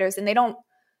copywriters, and they don't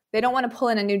want to pull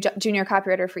in a new junior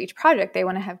copywriter for each project. They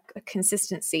want to have a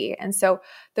consistency. And so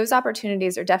those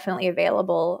opportunities are definitely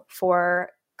available for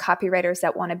copywriters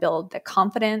that want to build the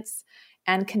confidence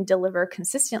and can deliver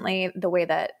consistently the way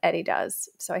that Eddie does.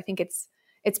 So I think it's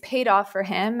paid off for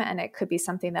him, and it could be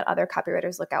something that other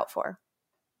copywriters look out for.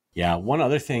 Yeah. One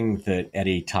other thing that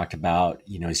Eddie talked about,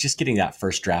 is just getting that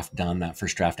first draft done, that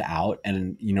first draft out.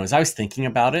 And, as I was thinking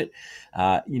about it,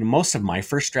 most of my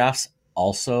first drafts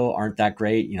also aren't that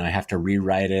great. I have to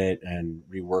rewrite it and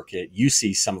rework it. You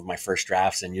see some of my first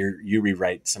drafts and you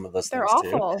rewrite some of those things too.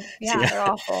 They're awful. Yeah, they're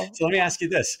awful. So let me ask you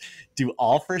this. Do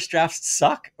all first drafts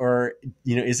suck? Or,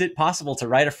 is it possible to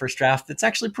write a first draft that's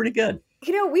actually pretty good?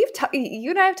 You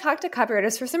and I have talked to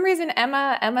copywriters. For some reason,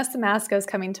 Emma Samasco is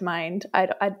coming to mind.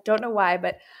 I don't know why,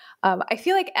 but I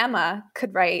feel like Emma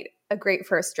could write a great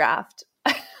first draft.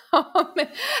 And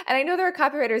I know there are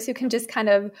copywriters who can just kind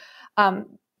of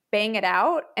bang it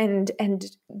out, and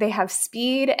they have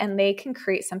speed, and they can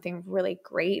create something really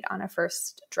great on a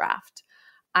first draft.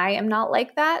 I am not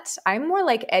like that. I'm more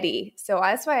like Eddie. So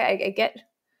that's why I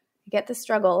get the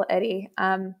struggle, Eddie.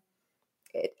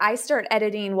 I start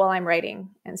editing while I'm writing.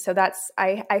 And so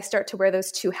I start to wear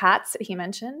those two hats that he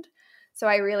mentioned. So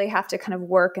I really have to kind of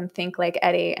work and think like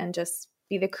Eddie and just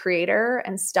be the creator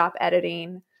and stop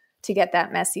editing to get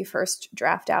that messy first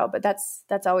draft out. But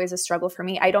that's always a struggle for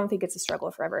me. I don't think it's a struggle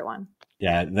for everyone.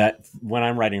 Yeah, that when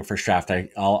I'm writing a first draft,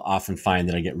 I'll often find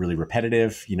that I get really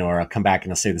repetitive, or I'll come back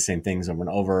and I'll say the same things over and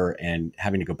over, and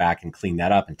having to go back and clean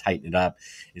that up and tighten it up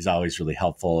is always really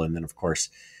helpful. And then of course,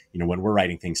 when we're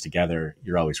writing things together,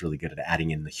 you're always really good at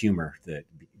adding in the humor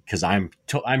because I'm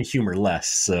humorless.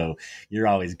 So you're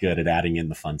always good at adding in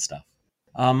the fun stuff.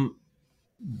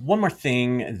 One more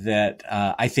thing that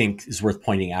I think is worth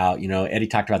pointing out, Eddie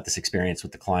talked about this experience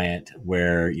with the client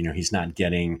where, he's not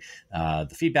getting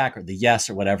the feedback or the yes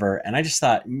or whatever. And I just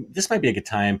thought this might be a good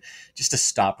time just to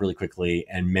stop really quickly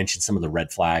and mention some of the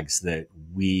red flags that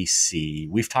we see.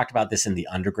 We've talked about this in the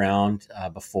underground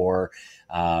before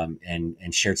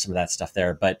and shared some of that stuff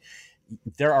there. But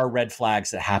there are red flags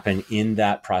that happen in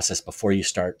that process before you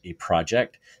start a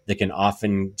project that can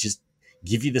often just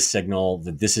give you the signal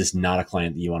that this is not a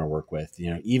client that you want to work with.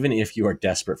 Even if you are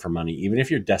desperate for money, even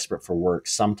if you're desperate for work,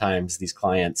 sometimes these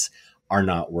clients are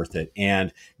not worth it.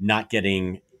 And not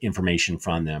getting information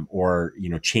from them or,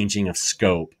 changing of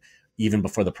scope even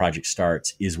before the project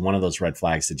starts is one of those red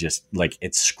flags that just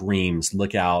it screams,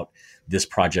 look out, this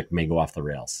project may go off the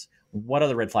rails. What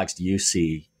other red flags do you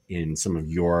see in some of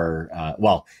your,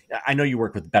 I know you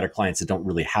work with better clients that don't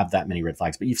really have that many red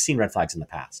flags, but you've seen red flags in the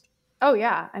past. Oh,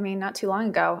 yeah. I mean, not too long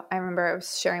ago, I remember I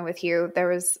was sharing with you, there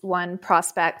was one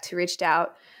prospect who reached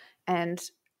out and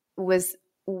was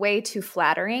way too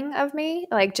flattering of me.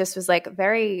 Just was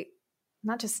very,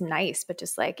 not just nice, but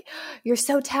just you're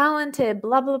so talented,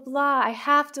 blah, blah, blah. I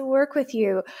have to work with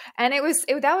you. And that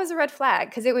was a red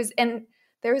flag because and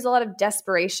there was a lot of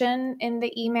desperation in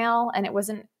the email, and it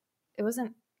wasn't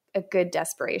a good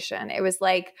desperation. It was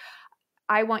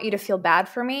I want you to feel bad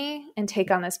for me and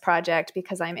take on this project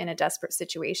because I'm in a desperate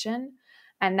situation.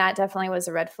 And that definitely was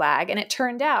a red flag. And it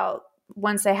turned out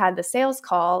once I had the sales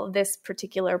call, this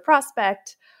particular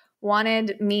prospect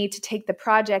wanted me to take the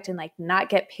project and not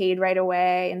get paid right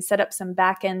away and set up some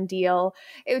back end deal.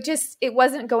 It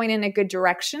wasn't going in a good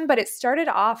direction, but it started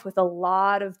off with a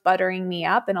lot of buttering me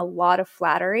up and a lot of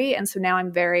flattery. And so now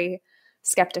I'm very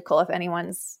skeptical if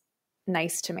anyone's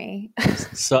nice to me.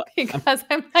 So because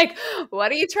I'm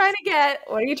what are you trying to get?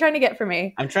 What are you trying to get from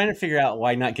me? I'm trying to figure out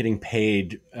why not getting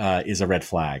paid is a red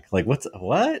flag.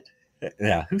 What?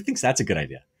 Yeah. Who thinks that's a good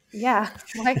idea? Yeah.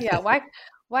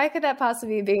 Why could that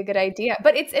possibly be a good idea?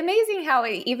 But it's amazing how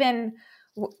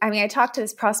I talked to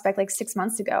this prospect 6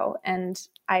 months ago, and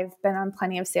I've been on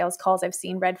plenty of sales calls. I've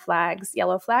seen red flags,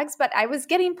 yellow flags, but I was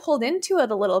getting pulled into it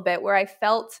a little bit where I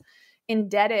felt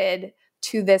indebted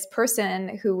to this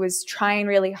person who was trying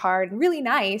really hard and really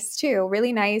nice too,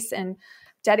 really nice and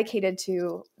dedicated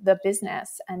to the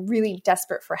business and really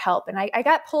desperate for help. And I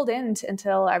got pulled in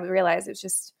until I realized it was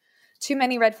just too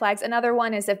many red flags. Another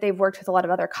one is if they've worked with a lot of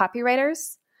other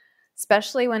copywriters,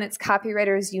 especially when it's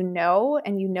copywriters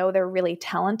and they're really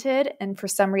talented. And for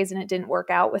some reason, it didn't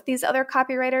work out with these other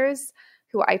copywriters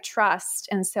who I trust.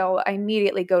 And so I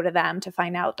immediately go to them to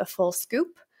find out the full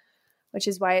scoop, which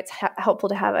is why it's helpful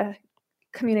to have a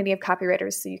community of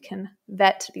copywriters so you can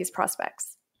vet these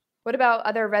prospects. What about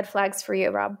other red flags for you,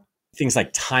 Rob? Things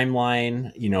like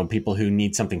timeline, people who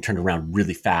need something turned around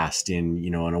really fast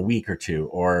in a week or two,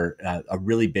 or a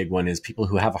really big one is people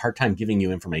who have a hard time giving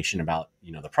you information about,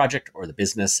 the project or the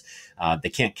business. They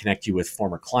can't connect you with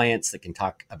former clients that can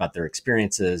talk about their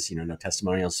experiences, no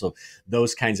testimonials. So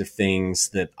those kinds of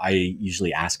things that I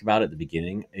usually ask about at the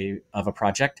beginning of a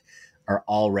project are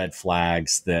all red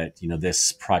flags that,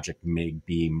 this project may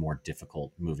be more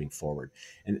difficult moving forward.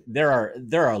 And there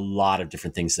are a lot of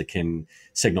different things that can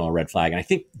signal a red flag. And I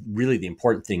think really the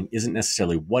important thing isn't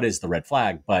necessarily what is the red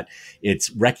flag, but it's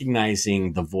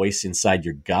recognizing the voice inside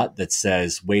your gut that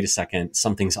says, wait a second,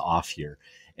 something's off here.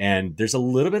 And there's a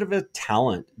little bit of a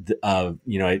talent of,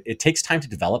 it takes time to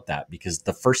develop that, because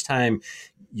the first time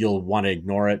you'll want to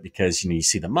ignore it because, you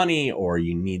see the money or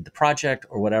you need the project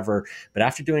or whatever. But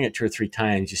after doing it 2 or 3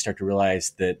 times, you start to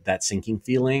realize that sinking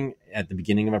feeling at the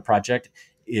beginning of a project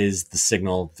is the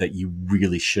signal that you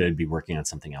really should be working on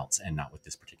something else and not with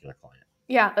this particular client.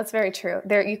 Yeah, that's very true.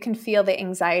 There, you can feel the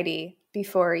anxiety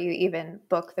before you even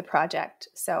book the project.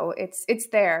 So it's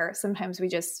there. Sometimes we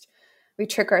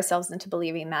trick ourselves into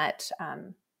believing that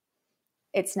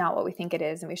it's not what we think it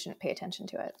is and we shouldn't pay attention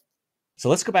to it. So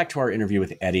let's go back to our interview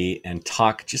with Eddie and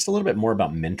talk just a little bit more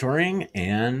about mentoring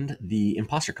and the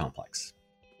imposter complex.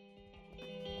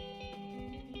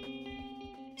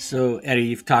 So, Eddie,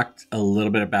 you've talked a little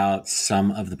bit about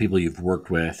some of the people you've worked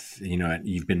with,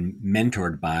 you've been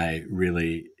mentored by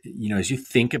really, as you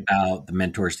think about the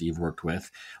mentors that you've worked with,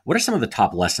 what are some of the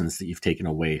top lessons that you've taken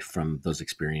away from those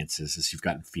experiences as you've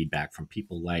gotten feedback from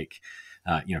people like,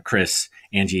 Chris,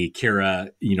 Angie, Kira,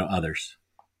 others?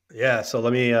 Yeah. So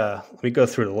let me go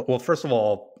through well, first of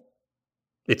all,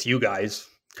 it's you guys,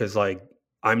 because like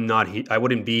I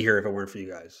wouldn't be here if it weren't for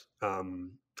you guys.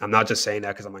 I'm not just saying that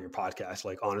because I'm on your podcast.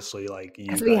 Like honestly, like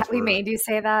Because you we guys we were made you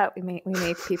say that. We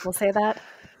make people say that.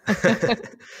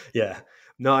 yeah.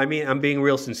 No, I mean, I'm being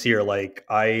real sincere. Like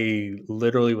I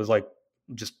literally was like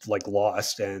just like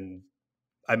lost, and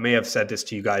I may have said this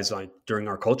to you guys like during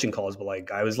our coaching calls, but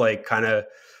like I was like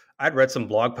I'd read some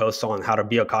blog posts on how to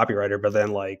be a copywriter, but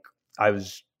then like I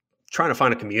was trying to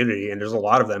find a community, and there's a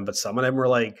lot of them, but some of them were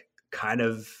like kind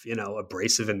of,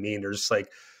 abrasive and mean. They're just like,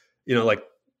 like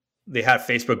they had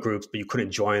Facebook groups, but you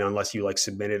couldn't join unless you like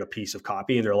submitted a piece of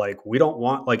copy. And they're like, we don't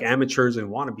want like amateurs and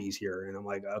wannabes here. And I'm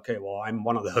like, okay, well, I'm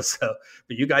one of those. So,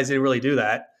 but you guys didn't really do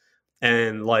that.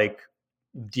 And like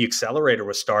the accelerator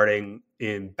was starting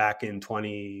back in I'm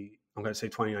going to say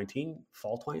 2019,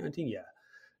 fall 2019. Yeah.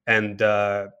 And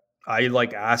I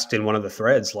like asked in one of the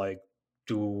threads, like,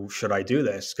 should I do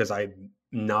this? Because I've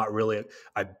done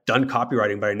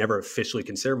copywriting, but I never officially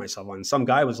considered myself one. And some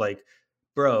guy was like,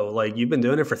 bro, like you've been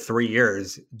doing it for 3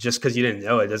 years. Just because you didn't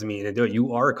know it doesn't mean you didn't do it.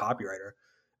 You are a copywriter.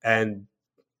 And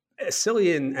as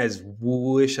silly and as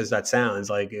wooish as that sounds,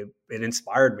 like it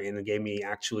inspired me and it gave me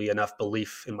actually enough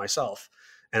belief in myself.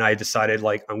 And I decided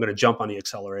like, I'm going to jump on the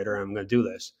accelerator and I'm going to do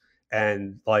this.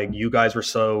 And like, you guys were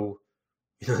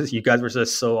you guys were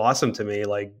just so awesome to me.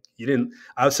 Like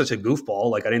I was such a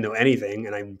goofball. Like I didn't know anything.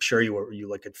 And I'm sure you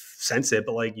like could sense it,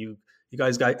 but like you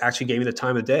guys actually gave me the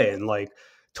time of day and like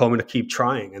told me to keep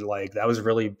trying. And like, that was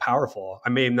really powerful. I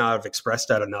may not have expressed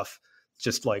that enough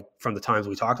just like from the times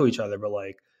we talked to each other, but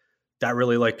like that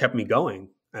really like kept me going.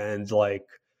 And like,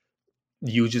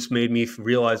 you just made me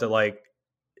realize that like,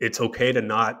 it's okay to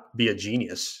not be a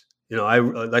genius.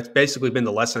 That's basically been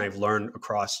the lesson I've learned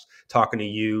across talking to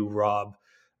you, Rob.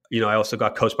 I also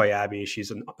got coached by Abby.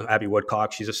 Abby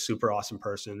Woodcock. She's a super awesome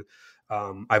person.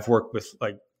 I've worked with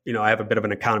like, I have a bit of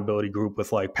an accountability group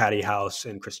with like Patty House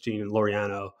and Christine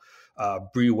Loriano.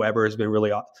 Bree Weber has been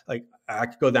really like, I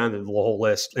could go down to the whole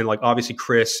list. And like, obviously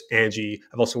Chris, Angie,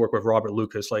 I've also worked with Robert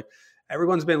Lucas. Like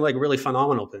everyone's been like really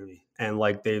phenomenal to me. And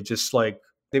like, they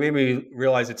made me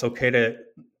realize it's okay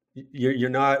you're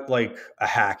not like a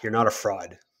hack. You're not a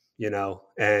fraud,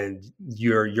 and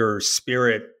your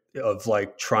spirit of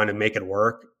like trying to make it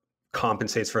work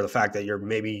compensates for the fact that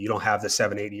you don't have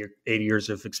the 8 years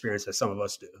of experience that some of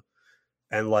us do.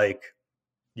 And like,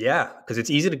 yeah, because it's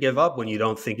easy to give up when you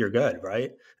don't think you're good,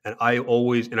 right? And I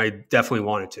definitely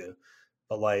wanted to,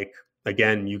 but like,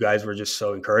 again, you guys were just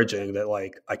so encouraging that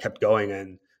like I kept going,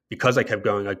 and because I kept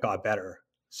going, I got better.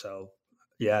 So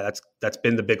yeah, that's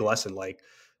been the big lesson. Like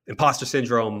imposter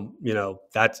syndrome,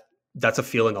 that's a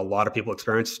feeling a lot of people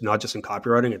experience, not just in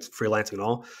copywriting, it's freelancing and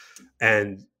all.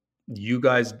 And you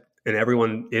guys and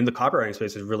everyone in the copywriting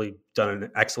space has really done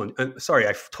an excellent. And sorry,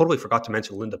 I totally forgot to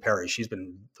mention Linda Perry. She's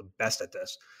been the best at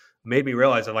this. Made me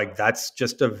realize that like that's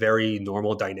just a very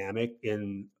normal dynamic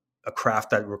in a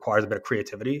craft that requires a bit of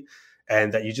creativity,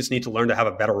 and that you just need to learn to have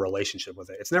a better relationship with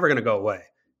it. It's never going to go away.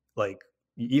 Like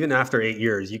even after 8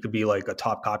 years, you could be like a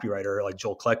top copywriter like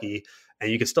Joel Klecki,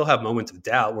 and you can still have moments of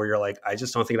doubt where you're like, I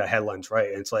just don't think that headline's right.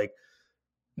 And it's like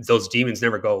those demons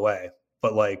never go away,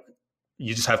 but like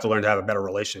you just have to learn to have a better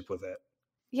relationship with it.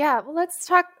 Yeah, well, let's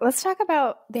talk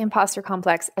about the imposter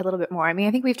complex a little bit more. I mean,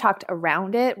 I think we've talked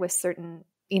around it with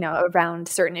around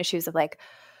certain issues of like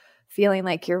feeling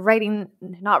like you're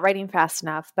not writing fast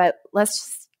enough, but let's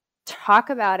just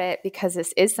talk about it because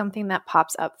this is something that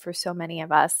pops up for so many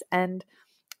of us. And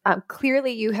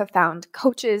clearly you have found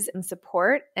coaches and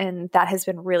support, and that has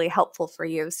been really helpful for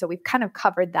you. So we've kind of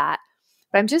covered that,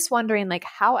 but I'm just wondering like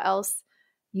how else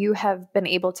you have been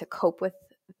able to cope with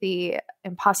the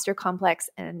imposter complex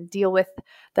and deal with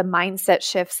the mindset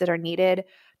shifts that are needed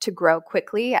to grow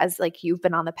quickly as like you've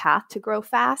been on the path to grow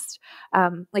fast.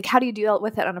 Like how do you deal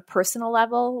with it on a personal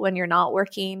level when you're not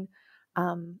working?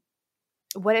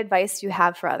 What advice do you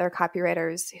have for other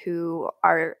copywriters who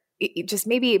are just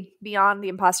maybe beyond the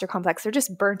imposter complex? They're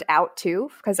just burnt out too,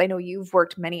 because I know you've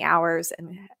worked many hours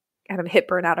and kind of hit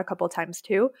burnout a couple of times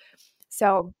too.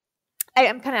 So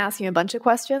I'm kind of asking you a bunch of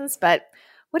questions, but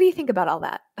what do you think about all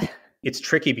that? It's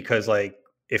tricky because like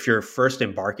if you're first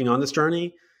embarking on this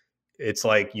journey, it's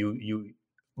like you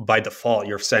by default,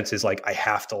 your sense is like, I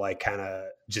have to like kind of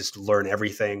just learn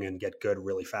everything and get good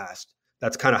really fast.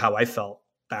 That's kind of how I felt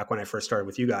back when I first started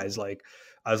with you guys. Like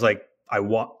I was like, I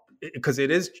want, because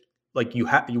it is like you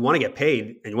want to get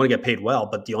paid and you want to get paid well,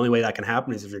 but the only way that can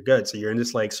happen is if you're good. So you're in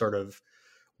this like sort of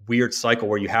weird cycle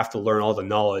where you have to learn all the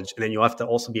knowledge and then you have to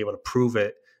also be able to prove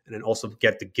it and then also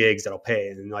get the gigs that'll pay.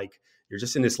 And like, you're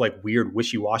just in this like weird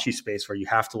wishy-washy space where you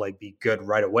have to like be good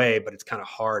right away, but it's kind of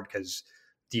hard because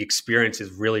the experience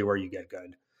is really where you get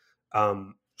good.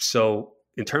 So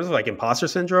in terms of like imposter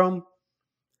syndrome,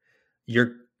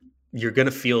 you're going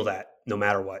to feel that no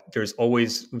matter what. There's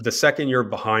always, the second you're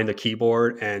behind the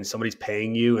keyboard and somebody's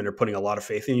paying you and they're putting a lot of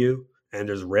faith in you and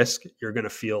there's risk, you're going to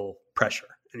feel pressure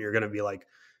and you're going to be like,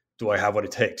 do I have what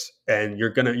it takes? And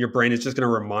your brain is just going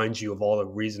to remind you of all the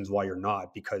reasons why you're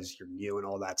not, because you're new and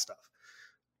all that stuff.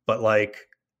 But like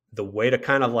the way to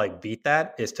kind of like beat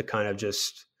that is to kind of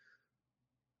just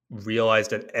realize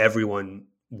that everyone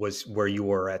was where you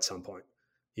were at some point.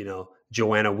 You know,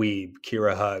 Joanna Wiebe,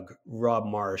 Kira Hug, Rob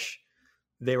Marsh,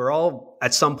 they were all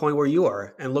at some point where you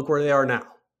are, and look where they are now.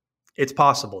 It's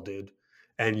possible, dude.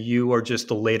 And you are just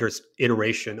the latest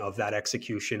iteration of that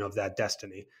execution of that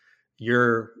destiny.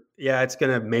 It's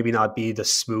going to maybe not be the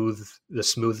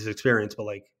smoothest experience, but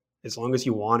like, as long as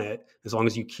you want it, as long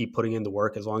as you keep putting in the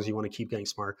work, as long as you want to keep getting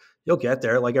smart, you'll get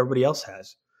there like everybody else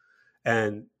has.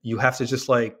 And you have to just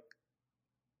like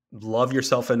love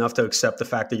yourself enough to accept the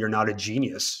fact that you're not a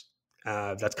genius.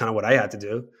 That's kind of what I had to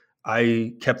do.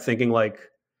 I kept thinking like,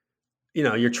 you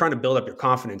know, you're trying to build up your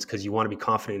confidence because you want to be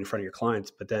confident in front of your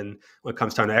clients. But then when it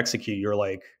comes time to execute, you're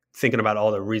like thinking about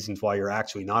all the reasons why you're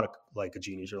actually not like a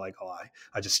genius. You're like, oh,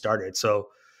 I just started. So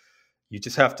you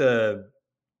just have to,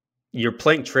 you're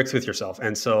playing tricks with yourself.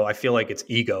 And so I feel like it's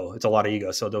ego. It's a lot of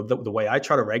ego. So the way I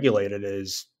try to regulate it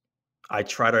is I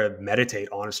try to meditate,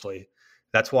 honestly.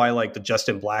 That's why like the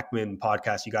Justin Blackman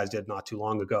podcast you guys did not too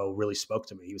long ago really spoke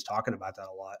to me. He was talking about that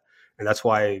a lot. And that's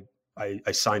why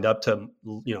I signed up to,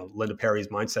 you know, Linda Perry's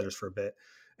Mindsetters for a bit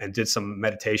and did some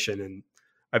meditation. And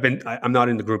I'm not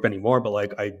in the group anymore, but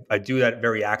like I do that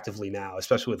very actively now,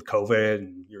 especially with COVID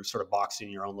and you're sort of boxed in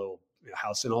your own little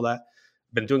house and all that.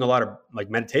 I've been doing a lot of like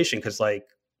meditation because like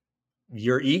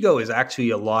your ego is actually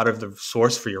a lot of the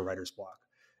source for your writer's block.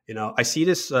 You know, I see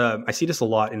this a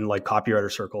lot in like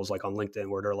copywriter circles, like on LinkedIn,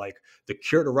 where they're like, the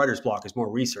cure to writer's block is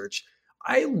more research.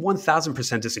 I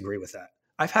 1000% disagree with that.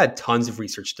 I've had tons of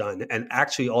research done, and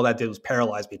actually all that did was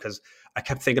paralyze because I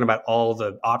kept thinking about all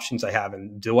the options I have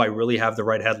and do I really have the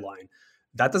right headline?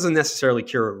 That doesn't necessarily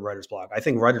cure writer's block. I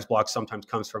think writer's block sometimes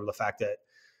comes from the fact that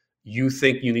you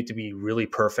think you need to be really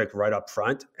perfect right up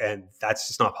front, and that's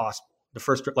just not possible.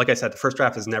 Like I said, the first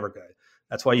draft is never good.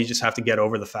 That's why you just have to get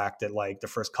over the fact that like the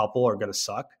first couple are going to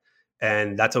suck,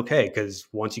 and that's okay because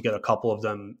once you get a couple of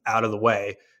them out of the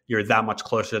way, you're that much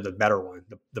closer to the better one,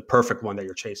 the perfect one that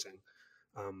you're chasing.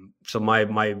 So my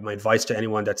advice to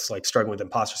anyone that's like struggling with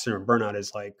imposter syndrome, burnout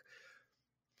is like,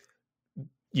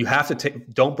 you have to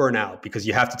don't burn out because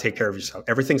you have to take care of yourself.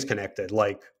 Everything's connected.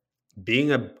 Like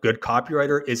being a good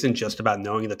copywriter isn't just about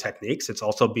knowing the techniques. It's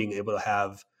also being able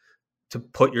to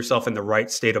put yourself in the right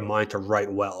state of mind to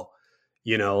write well,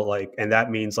 you know, like, and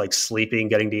that means like sleeping,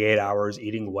 getting the 8 hours,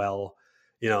 eating well,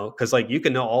 you know, cause like you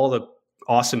can know all the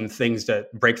awesome things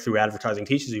that breakthrough advertising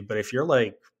teaches you. But if you're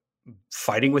like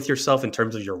fighting with yourself in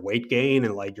terms of your weight gain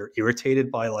and like you're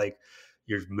irritated by like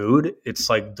your mood, it's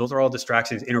like those are all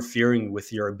distractions interfering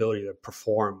with your ability to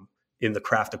perform in the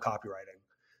craft of copywriting.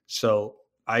 So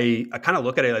I kind of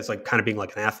look at it as like kind of being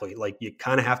like an athlete. Like you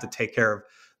kind of have to take care of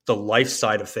the life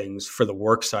side of things for the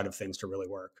work side of things to really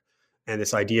work. And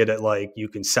this idea that like you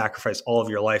can sacrifice all of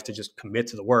your life to just commit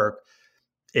to the work,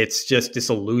 it's just this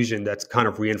illusion that's kind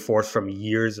of reinforced from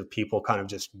years of people kind of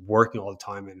just working all the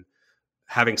time and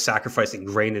having sacrifice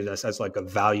ingrained in us as like a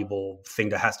valuable thing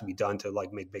that has to be done to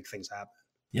like make big things happen.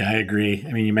 Yeah, I agree.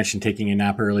 I mean, you mentioned taking a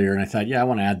nap earlier, and I thought, yeah, I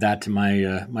want to add that to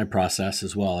my my process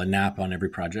as well. A nap on every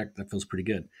project, that feels pretty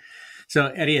good. So,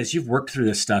 Eddie, as you've worked through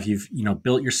this stuff, you've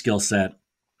built your skill set,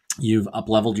 you've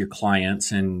up-leveled your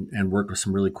clients, and worked with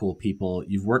some really cool people.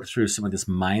 You've worked through some of this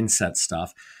mindset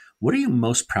stuff. What are you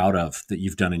most proud of that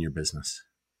you've done in your business?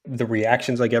 The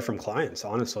reactions I get from clients,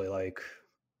 honestly, like,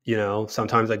 you know,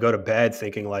 sometimes I go to bed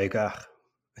thinking like, I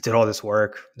did all this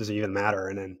work. Does it even matter?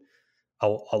 And then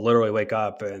I'll literally wake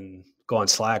up and go on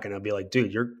Slack and I'll be like,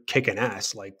 dude, you're kicking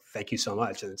ass. Like, thank you so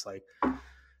much. And it's like,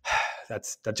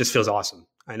 that just feels awesome.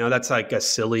 I know that's like a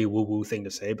silly woo-woo thing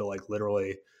to say, but like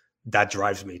literally that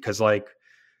drives me. Cause like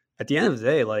at the end of the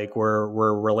day, like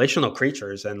we're relational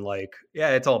creatures and like,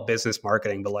 yeah, it's all business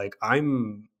marketing, but like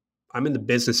I'm in the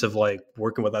business of like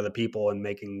working with other people and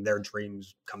making their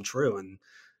dreams come true. And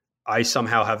I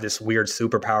somehow have this weird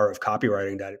superpower of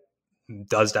copywriting that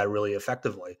does that really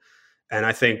effectively. And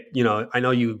I think, you know, I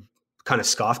know you kind of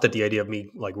scoffed at the idea of me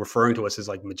like referring to us as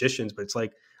like magicians, but it's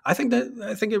like, I think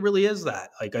it really is that.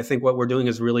 Like, I think what we're doing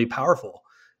is really powerful.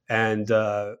 And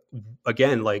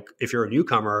again, like if you're a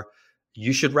newcomer,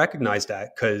 you should recognize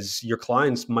that, because your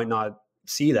clients might not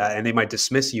see that and they might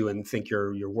dismiss you and think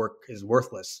your work is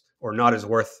worthless or not as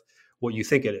worth what you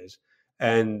think it is.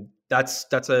 And that's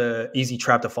a easy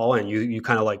trap to fall in. You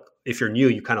kind of like, if you're new,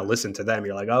 you kind of listen to them.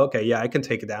 You're like, oh, okay, yeah, I can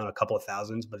take it down a couple of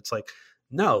thousands, but it's like,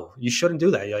 no, you shouldn't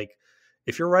do that. Like,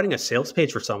 if you're writing a sales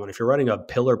page for someone, if you're writing a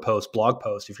pillar post, blog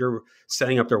post, if you're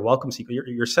setting up their welcome sequence,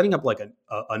 you're setting up like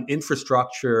an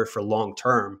infrastructure for long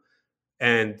term,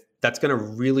 and that's going to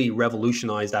really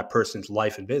revolutionize that person's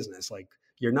life and business. Like,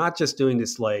 you're not just doing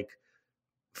this like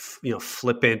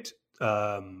flippant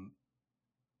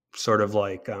sort of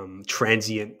like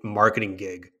transient marketing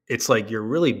gig. It's like you're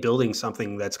really building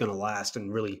something that's going to last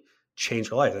and really change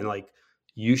your life. And like,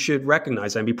 you should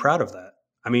recognize that and be proud of that.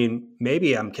 I mean,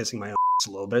 maybe I'm kissing my own ass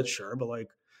a little bit, sure, but like,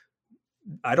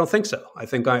 I don't think so. I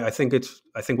think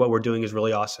what we're doing is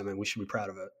really awesome, and we should be proud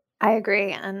of it. I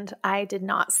agree, and I did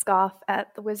not scoff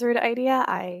at the wizard idea.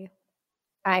 I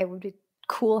would be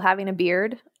cool having a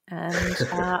beard and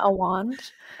a wand.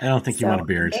 I don't think you want a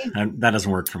beard. That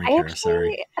doesn't work for me, Kara.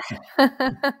 Sorry.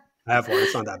 I have one.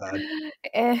 It's not that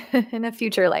bad. In a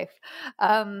future life.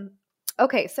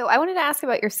 Okay, so I wanted to ask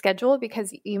about your schedule,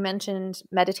 because you mentioned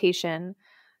meditation.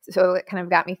 So it kind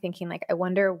of got me thinking, like, I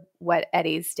wonder what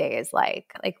Eddie's day is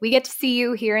like. Like, we get to see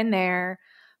you here and there,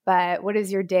 but what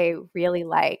is your day really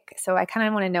like? So I kind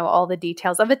of want to know all the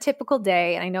details of a typical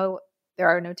day. And I know there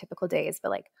are no typical days,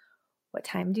 but like, what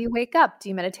time do you wake up? Do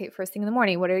you meditate first thing in the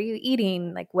morning? What are you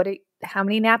eating? Like, how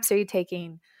many naps are you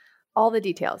taking? All the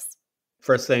details.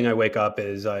 First thing I wake up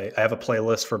is I have a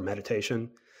playlist for meditation.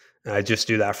 And I just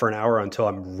do that for an hour until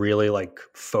I'm really like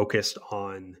focused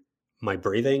on my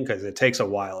breathing, because it takes a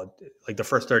while. Like the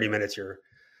first 30 minutes, you're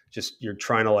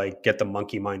trying to like get the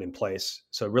monkey mind in place.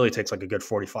 So it really takes like a good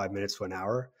 45 minutes to an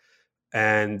hour.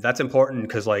 And that's important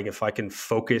because like if I can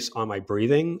focus on my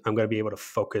breathing, I'm going to be able to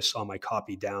focus on my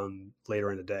copy down later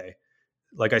in the day.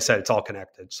 Like I said, it's all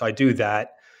connected. So I do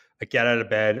that. I get out of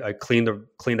bed. I clean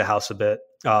the house a bit.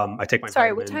 I take my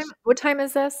vitamins. What time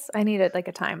is this? I need it like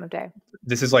a time of day.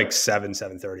 This is like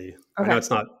 7:30. Okay.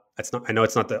 I know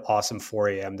it's not the awesome 4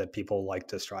 a.m. that people like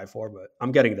to strive for, but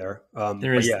I'm getting there.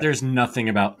 There's nothing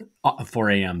about 4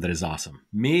 a.m. that is awesome.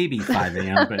 Maybe 5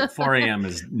 a.m., but 4 a.m.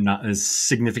 is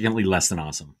significantly less than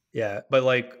awesome. Yeah, but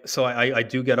like, so I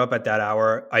do get up at that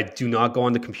hour. I do not go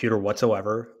on the computer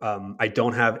whatsoever. I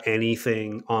don't have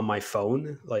anything on my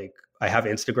phone. Like, I have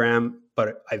Instagram,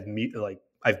 but I've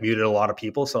muted a lot of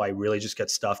people, so I really just get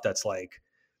stuff that's like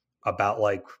about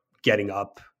like getting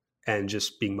up and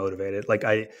just being motivated. Like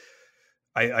I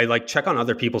like check on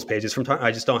other people's pages from time.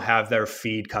 I just don't have their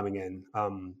feed coming in,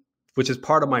 which is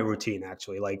part of my routine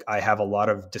actually. Like I have a lot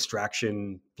of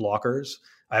distraction blockers.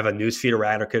 I have a newsfeed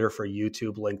eradicator for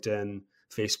YouTube, LinkedIn,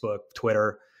 Facebook,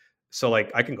 Twitter. So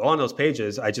like I can go on those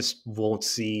pages. I just won't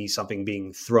see something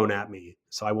being thrown at me.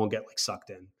 So I won't get like sucked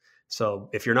in. So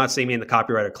if you're not seeing me in the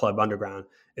Copywriter Club Underground,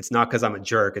 it's not because I'm a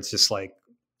jerk. It's just like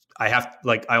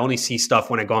I only see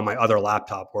stuff when I go on my other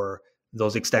laptop where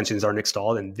those extensions aren't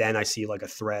installed, and then I see like a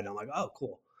thread. I'm like, oh,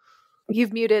 cool.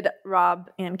 You've muted Rob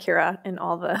and Kira in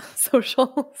all the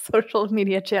social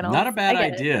media channels. Not a bad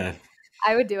idea.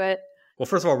 I would do it. Well,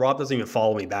 first of all, Rob doesn't even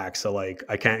follow me back, so like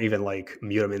I can't even like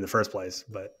mute him in the first place.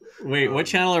 But wait, what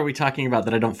channel are we talking about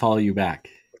that I don't follow you back?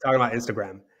 We're talking about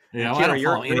Instagram. Yeah, well, I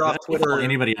don't follow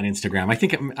anybody on Instagram. I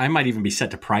think I might even be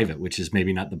set to private, which is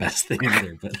maybe not the best thing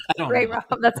either. But I don't Great, know.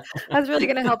 Rob. That's really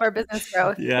going to help our business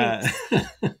growth. Yeah.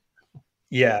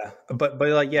 Yeah, but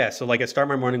like, yeah. So like I start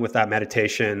my morning with that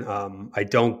meditation. I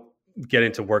don't get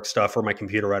into work stuff or my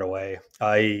computer right away.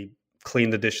 I clean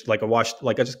the dish, like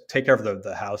I just take care of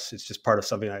the house. It's just part of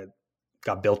something I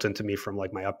got built into me from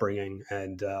like my upbringing.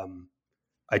 And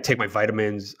I take my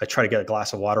vitamins. I try to get a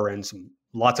glass of water and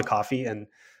lots of coffee. And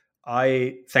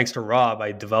thanks to Rob,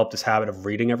 I developed this habit of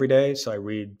reading every day. So I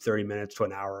read 30 minutes to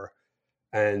an hour,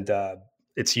 and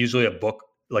it's usually a book.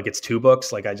 Like it's 2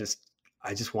 books. Like I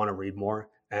just want to read more.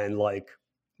 And like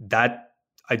that,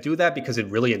 I do that because it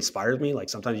really inspires me. Like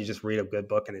sometimes you just read a good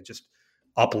book and it just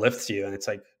uplifts you. And it's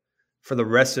like for the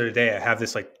rest of the day, I have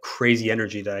this like crazy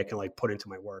energy that I can like put into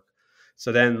my work.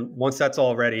 So then once that's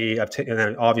all ready, and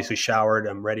then obviously showered,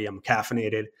 I'm ready, I'm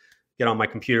caffeinated, get on my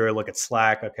computer, look at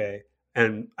Slack. Okay.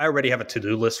 And I already have a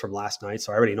to-do list from last night.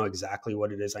 So I already know exactly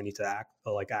what it is I need to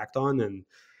act on. And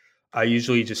I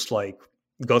usually just like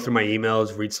go through my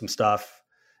emails, read some stuff,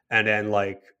 and then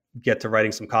like get to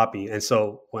writing some copy. And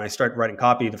so when I start writing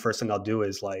copy, the first thing I'll do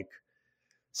is like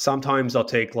Sometimes I'll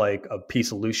take like a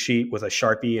piece of loose sheet with a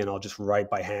Sharpie and I'll just write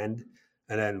by hand.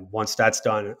 And then once that's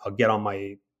done, I'll get on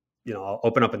my, I'll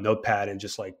open up a notepad and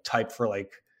just like type for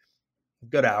like a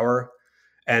good hour.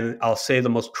 And I'll say the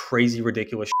most crazy,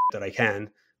 ridiculous shit that I can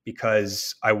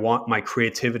because I want my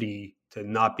creativity to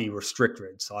not be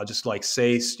restricted. So I'll just like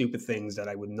say stupid things that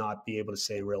I would not be able to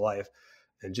say in real life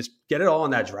and just get it all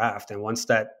in that draft. And once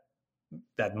that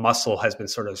muscle has been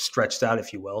sort of stretched out,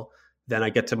 if you will, then I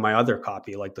get to my other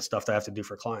copy, like the stuff that I have to do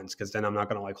for clients, because then I'm not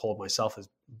going to like hold myself as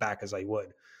back as I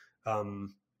would.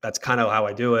 That's kind of how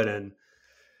I do it. And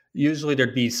usually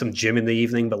there'd be some gym in the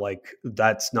evening, but like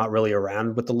that's not really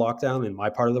around with the lockdown in my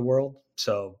part of the world.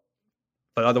 So,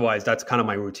 but otherwise that's kind of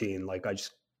my routine. Like I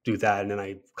just do that and then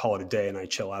I call it a day and I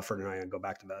chill out for the night and go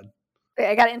back to bed.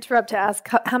 I got to interrupt to ask,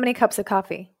 how many cups of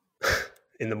coffee?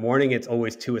 In the morning, it's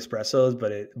always 2 espressos,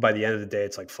 but by the end of the day,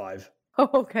 it's like 5. Oh,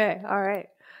 okay. All right.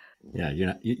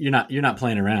 Yeah. You're not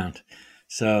playing around.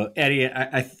 So Eddie,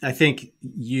 I think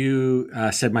you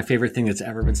said my favorite thing that's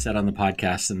ever been said on the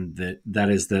podcast, and that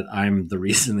is that I'm the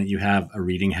reason that you have a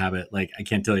reading habit. Like I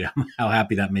can't tell you how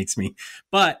happy that makes me.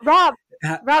 But Rob,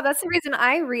 that's the reason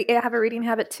I have a reading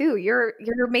habit too. You're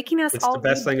making us all. It's the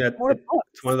best thing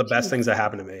it's one of the best things that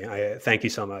happened to me. I thank you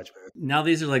so much, man. Now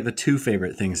these are like the 2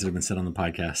 favorite things that have been said on the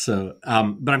podcast. So,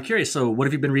 but I'm curious. So, what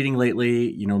have you been reading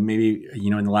lately? Maybe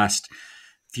in the last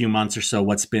few months or so,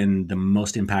 what's been the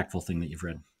most impactful thing that you've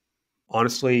read?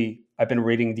 Honestly, I've been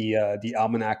reading the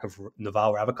Almanac of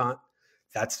Naval Ravikant.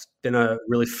 That's been a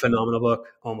really phenomenal book.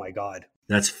 Oh my God.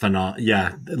 That's phenomenal.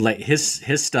 Yeah. Like his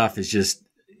stuff is just,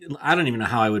 I don't even know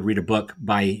how I would read a book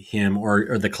by him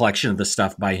or the collection of the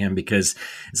stuff by him, because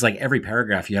it's like every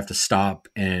paragraph you have to stop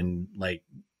and like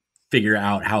figure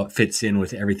out how it fits in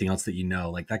with everything else that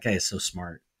Like that guy is so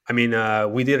smart. I mean,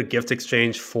 we did a gift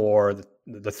exchange for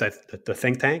the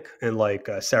think tank, and like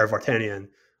Sarah Vartanian,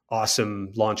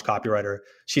 awesome launch copywriter.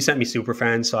 She sent me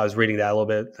Superfans, so I was reading that a little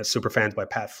bit. Superfans by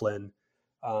Pat Flynn,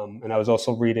 and I was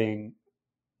also rereading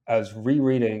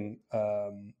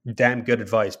Damn Good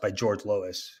Advice by George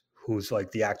Lois, who's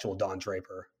like the actual Don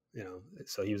Draper.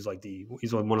 So he was like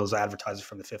he's one of those advertisers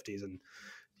from the 50s, and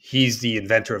he's the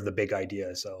inventor of the big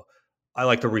idea. So I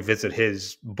like to revisit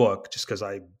his book just because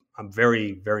I'm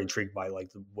very, very intrigued by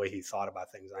like the way he thought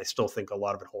about things. And I still think a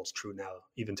lot of it holds true now,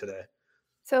 even today.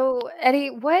 So Eddie,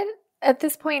 what at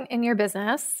this point in your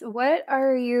business, what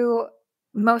are you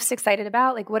most excited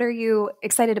about? Like, what are you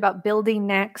excited about building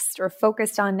next or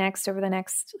focused on next over the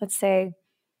next, let's say,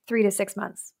 3 to 6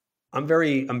 months? I'm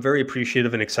very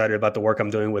appreciative and excited about the work I'm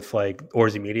doing with like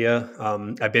Orzi Media.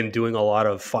 I've been doing a lot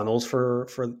of funnels for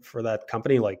that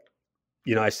company. Like,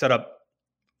 I set up,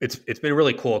 it's been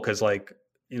really cool because like,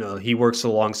 he works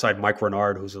alongside Mike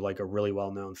Renard, who's like a really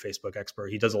well-known Facebook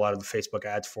expert. He does a lot of the Facebook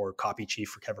ads for Copy Chief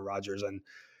for Kevin Rogers. And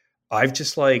I've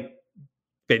just like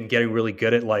been getting really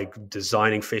good at like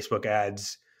designing Facebook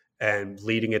ads and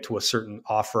leading it to a certain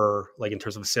offer, like in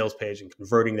terms of a sales page and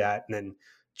converting that, and then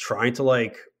trying to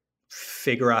like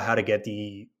figure out how to get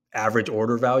the average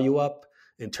order value up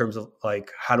in terms of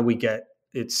like, how do we get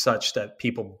it such that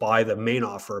people buy the main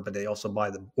offer, but they also buy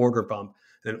the order bump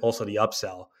and also the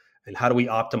upsell. And how do we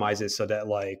optimize it so that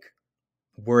like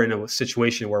we're in a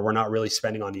situation where we're not really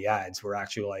spending on the ads, we're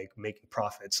actually like making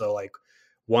profit. So like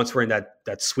once we're in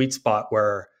that sweet spot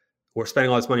where we're spending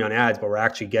all this money on ads, but we're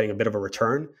actually getting a bit of a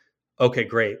return, okay,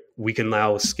 great. We can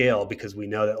now scale because we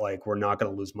know that like we're not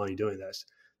going to lose money doing this.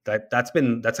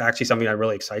 That's actually something that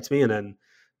really excites me. And then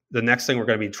the next thing we're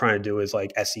going to be trying to do is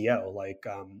like SEO. Like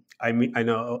I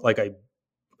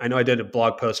know I did a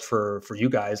blog post for you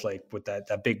guys, like with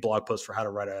that big blog post for how to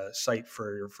write a site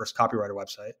for your first copywriter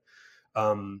website.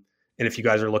 And if you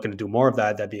guys are looking to do more of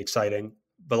that, that'd be exciting.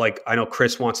 But like, I know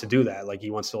Chris wants to do that. Like he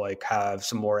wants to like have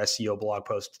some more SEO blog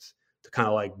posts to kind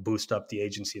of like boost up the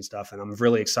agency and stuff. And I'm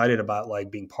really excited about like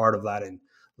being part of that and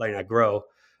letting that grow.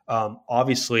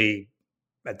 Obviously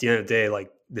at the end of the day,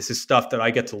 like this is stuff that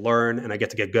I get to learn and I get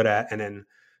to get good at. And then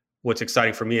what's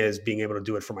exciting for me is being able to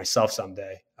do it for myself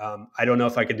someday. I don't know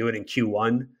if I can do it in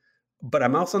Q1, but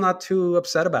I'm also not too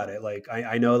upset about it. Like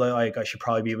I know that like I should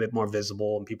probably be a bit more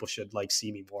visible and people should like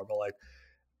see me more, but like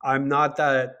I'm not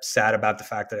that sad about the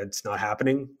fact that it's not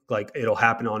happening. Like it'll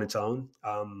happen on its own.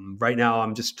 Right now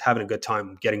I'm just having a good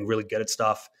time getting really good at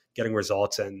stuff, getting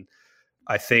results. And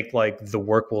I think like the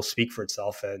work will speak for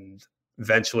itself and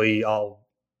eventually I'll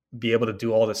be able to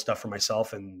do all this stuff for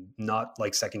myself and not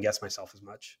like second guess myself as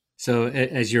much. So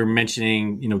as you're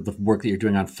mentioning, the work that you're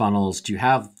doing on funnels, do you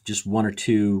have just 1 or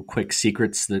 2 quick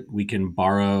secrets that we can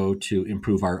borrow to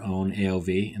improve our own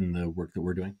AOV in the work that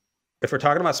we're doing? If we're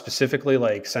talking about specifically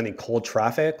like sending cold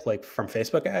traffic, like from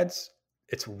Facebook ads,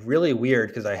 it's really weird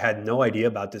because I had no idea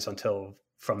about this until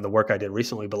from the work I did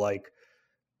recently. But like,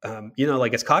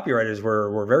 like as copywriters,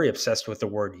 we're very obsessed with the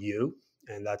word "you,"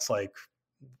 and that's like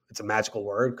it's a magical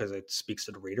word because it speaks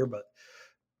to the reader. But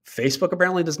Facebook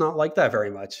apparently does not like that very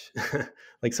much.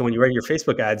 Like, so when you write your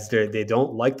Facebook ads, they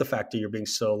don't like the fact that you're being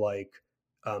so like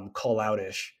call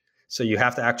out-ish. So you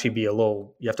have to actually you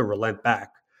have to relent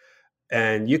back.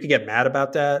 And you could get mad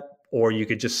about that, or you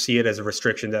could just see it as a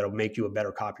restriction that'll make you a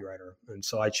better copywriter. And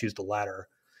so I choose the latter.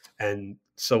 And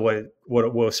so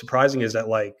what was surprising is that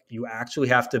like you actually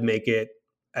have to make it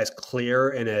as clear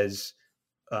and as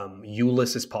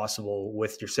you-less as possible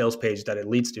with your sales page that it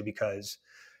leads to, because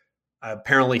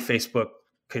apparently Facebook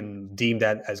can deem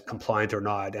that as compliant or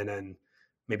not, and then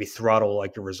maybe throttle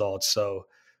like your results. So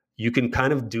you can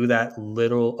kind of do that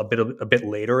a bit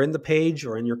later in the page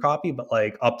or in your copy, but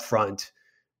like up front,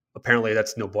 apparently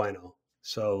that's no bueno.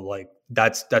 So like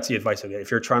that's the advice I get.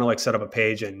 If you're trying to like set up a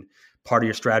page and part of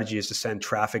your strategy is to send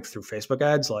traffic through Facebook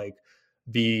ads, like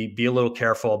be a little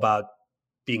careful about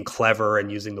being clever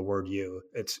and using the word "you."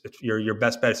 It's your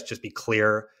best bet is to just be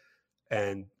clear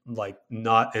and like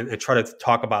not and try to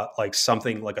talk about like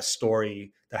something like a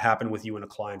story that happened with you and a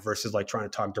client versus like trying to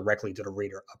talk directly to the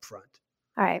reader up front.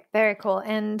 All right. Very cool.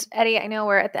 And Eddie, I know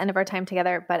we're at the end of our time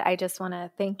together, but I just want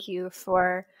to thank you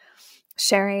for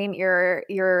sharing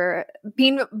your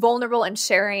being vulnerable and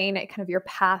sharing kind of your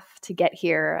path to get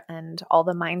here and all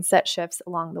the mindset shifts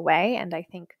along the way. And I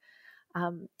think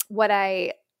what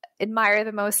I admire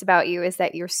the most about you is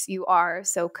that you are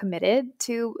so committed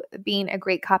to being a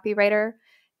great copywriter.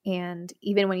 And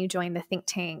even when you joined the think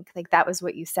tank, like that was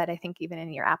what you said. I think even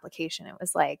in your application, it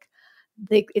was like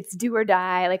it's do or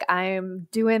die. Like I'm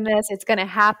doing this, it's going to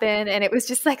happen. And it was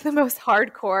just like the most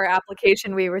hardcore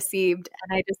application we received.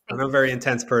 And I just think I'm a very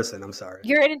intense person. I'm sorry.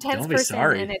 You're an intense person,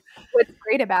 sorry. and it's what's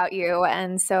great about you.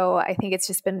 And so I think it's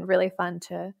just been really fun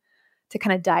to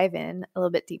kind of dive in a little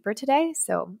bit deeper today.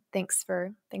 So thanks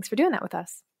for doing that with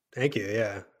us. Thank you.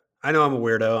 Yeah. I know I'm a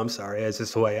weirdo. I'm sorry. It's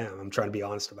just who I am. I'm trying to be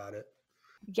honest about it.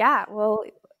 Yeah. Well,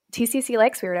 TCC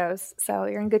likes weirdos, so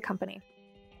you're in good company.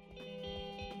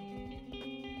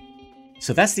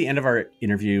 So that's the end of our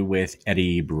interview with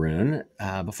Eddie Biroun.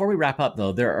 Before we wrap up,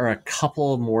 though, there are a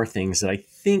couple more things that I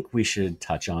think we should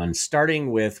touch on, starting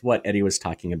with what Eddie was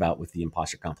talking about with the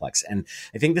imposter complex. And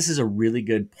I think this is a really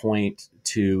good point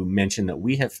to mention that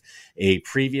we have a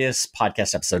previous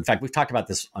podcast episode. In fact, we've talked about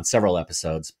this on several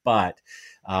episodes, but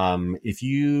if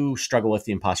you struggle with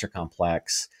the imposter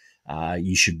complex,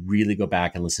 you should really go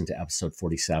back and listen to episode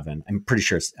 47. I'm pretty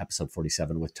sure it's episode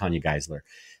 47 with Tanya Geisler.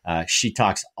 She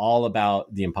talks all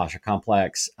about the imposter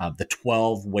complex, the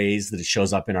 12 ways that it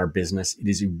shows up in our business. It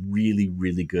is a really,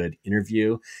 really good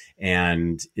interview.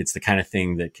 And it's the kind of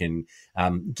thing that can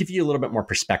give you a little bit more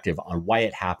perspective on why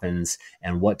it happens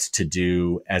and what to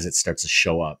do as it starts to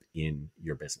show up in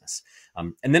your business.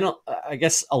 And then I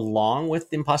guess along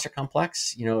with the imposter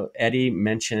complex, Eddie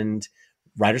mentioned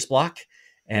writer's block.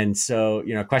 And so,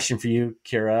 a question for you,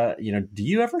 Kira, do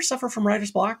you ever suffer from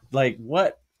writer's block? Like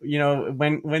what,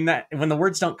 when the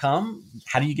words don't come,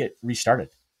 how do you get restarted?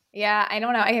 Yeah, I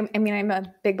don't know. I mean, I'm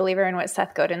a big believer in what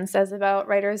Seth Godin says about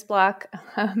writer's block,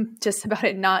 just about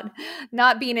it not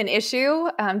being an issue,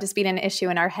 just being an issue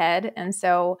in our head. And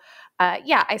so,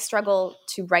 I struggle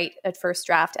to write a first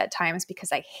draft at times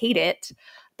because I hate it,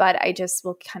 but I just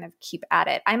will kind of keep at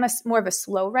it. I'm more of a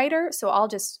slow writer, so I'll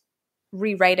just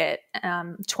rewrite it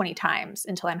 20 times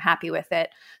until I'm happy with it.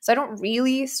 So I don't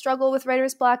really struggle with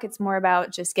writer's block. It's more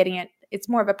about just getting it. It's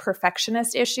more of a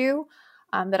perfectionist issue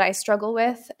that I struggle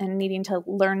with and needing to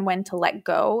learn when to let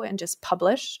go and just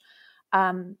publish.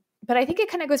 But I think it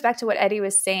kind of goes back to what Eddie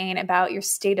was saying about your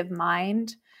state of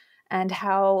mind and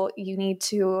how you need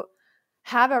to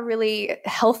have a really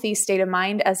healthy state of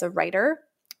mind as a writer.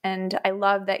 And I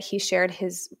love that he shared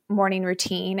his morning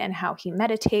routine and how he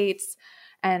meditates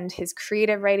and his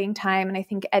creative writing time. And I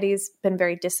think Eddie's been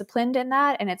very disciplined in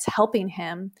that, and it's helping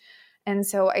him. And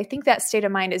so I think that state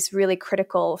of mind is really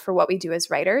critical for what we do as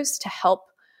writers to help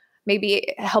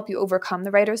you overcome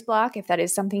the writer's block if that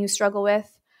is something you struggle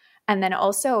with. And then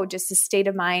also just a state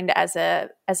of mind as a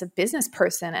business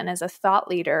person and as a thought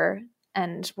leader.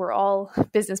 And we're all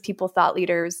business people, thought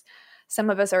leaders. Some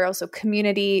of us are also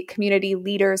community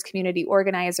leaders, community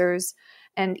organizers.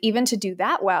 And even to do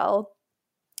that well,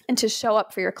 and to show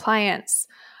up for your clients,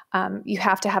 you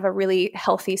have to have a really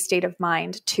healthy state of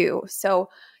mind too. So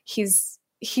he's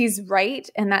right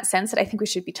in that sense that I think we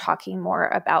should be talking more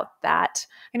about that.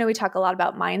 I know we talk a lot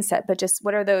about mindset, but just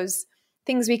what are those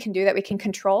things we can do that we can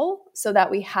control so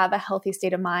that we have a healthy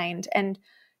state of mind and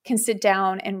can sit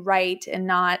down and write and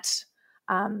not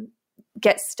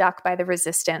get stuck by the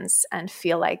resistance and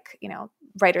feel like,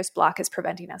 writer's block is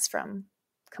preventing us from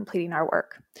completing our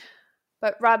work.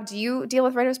 But Rob, do you deal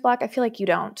with writer's block? I feel like you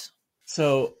don't.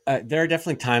 So there are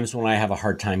definitely times when I have a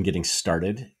hard time getting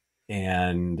started.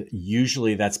 And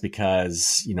usually that's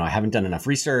because, I haven't done enough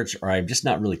research or I'm just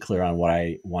not really clear on what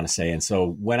I want to say. And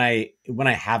so when I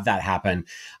have that happen,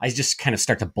 I just kind of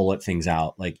start to bullet things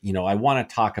out. Like, I want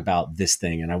to talk about this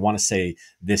thing and I want to say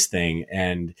this thing.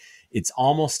 And it's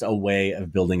almost a way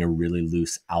of building a really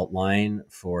loose outline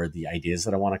for the ideas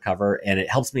that I want to cover. And it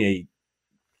helps me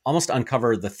almost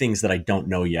uncover the things that I don't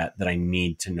know yet that I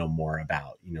need to know more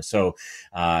about. So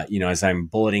as I'm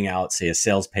bulleting out, say, a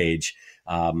sales page,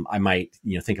 I might,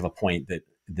 think of a point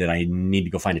that I need to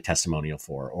go find a testimonial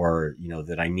for, or,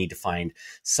 that I need to find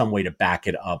some way to back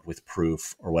it up with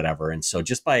proof or whatever. And so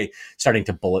just by starting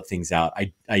to bullet things out,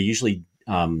 I usually,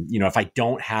 if I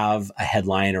don't have a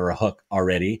headline or a hook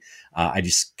already, I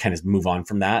just kind of move on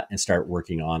from that and start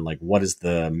working on like, what is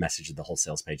the message of the whole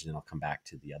sales page? And then I'll come back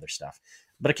to the other stuff.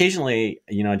 But occasionally,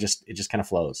 it just kind of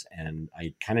flows and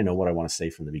I kind of know what I want to say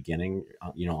from the beginning,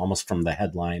 almost from the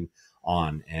headline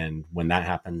on. And when that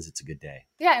happens, it's a good day.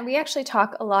 Yeah. And we actually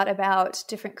talk a lot about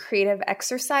different creative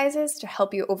exercises to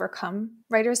help you overcome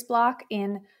writer's block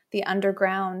in the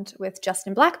Underground with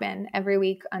Justin Blackman. Every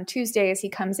week on Tuesdays, he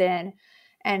comes in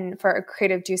and for a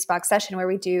creative juice box session where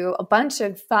we do a bunch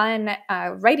of fun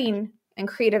writing and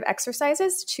creative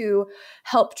exercises to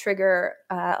help trigger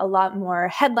a lot more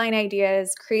headline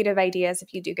ideas, creative ideas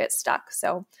if you do get stuck.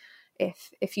 So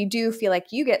if you do feel like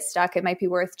you get stuck, it might be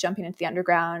worth jumping into the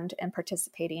Underground and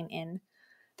participating in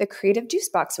the creative juice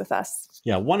box with us.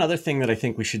 Yeah. One other thing that I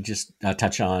think we should just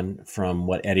touch on from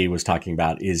what Eddie was talking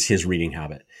about is his reading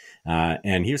habit.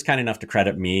 And he was kind enough to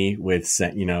credit me with,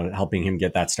 helping him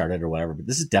get that started or whatever. But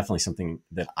this is definitely something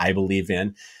that I believe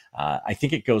in. I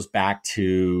think it goes back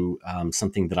to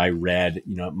something that I read,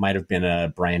 it might have been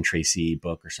a Brian Tracy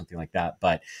book or something like that.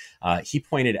 But he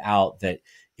pointed out that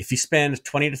if you spend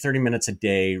 20 to 30 minutes a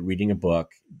day reading a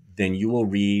book, then you will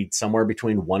read somewhere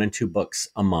between 1 and 2 books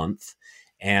a month.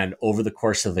 And over the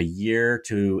course of a year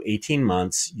to 18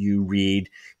 months, you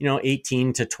read,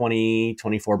 18 to 20,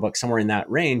 24 books, somewhere in that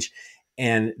range.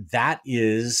 And that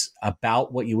is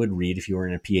about what you would read if you were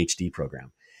in a PhD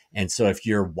program. And so if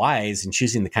you're wise in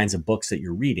choosing the kinds of books that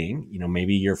you're reading,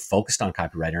 maybe you're focused on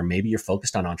copywriter, maybe you're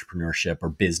focused on entrepreneurship or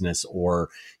business or,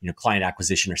 client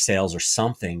acquisition or sales or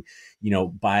something,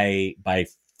 by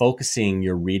focusing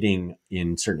your reading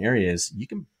in certain areas, you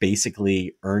can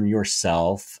basically earn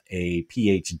yourself a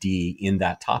PhD in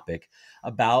that topic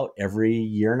about every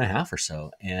year and a half or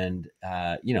so. And,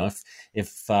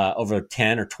 if over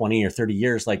 10 or 20 or 30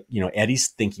 years, like, Eddie's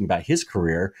thinking about his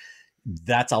career,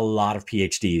 that's a lot of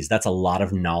PhDs. That's a lot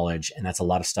of knowledge. And that's a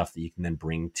lot of stuff that you can then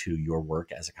bring to your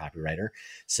work as a copywriter.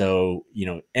 So,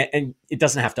 and it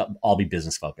doesn't have to all be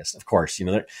business focused. Of course,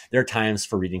 there are times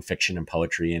for reading fiction and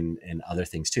poetry and other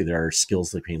things too. There are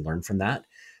skills that we can learn from that.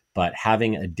 But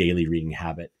having a daily reading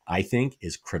habit, I think,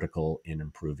 is critical in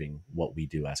improving what we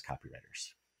do as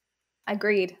copywriters.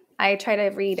 Agreed. I try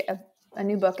to read a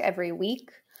new book every week.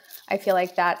 I feel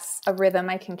like that's a rhythm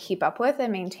I can keep up with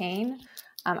and maintain.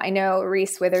 I know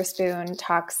Reese Witherspoon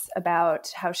talks about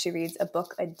how she reads a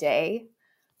book a day,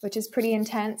 which is pretty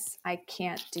intense. I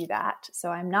can't do that.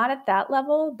 So I'm not at that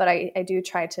level, but I do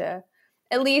try to,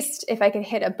 at least if I can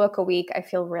hit a book a week, I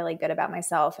feel really good about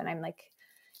myself. And I'm like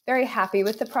very happy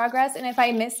with the progress. And if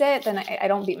I miss it, then I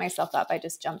don't beat myself up. I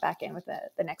just jump back in with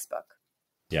the next book.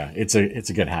 Yeah, it's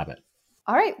a good habit.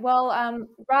 All right. Well,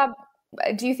 Rob,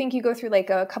 do you think you go through like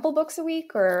a couple books a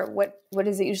week, or what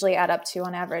does it usually add up to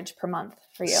on average per month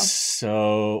for you?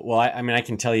 So, well, I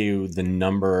can tell you the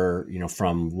number,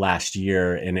 from last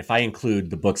year. And if I include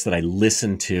the books that I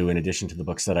listen to in addition to the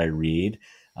books that I read,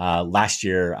 last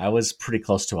year I was pretty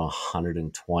close to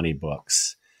 120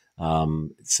 books.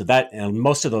 So that, and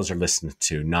most of those are listened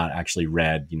to, not actually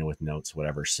read, with notes,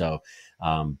 whatever. So,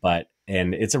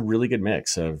 and it's a really good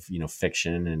mix of,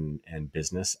 fiction and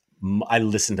business. I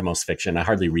listen to most fiction. I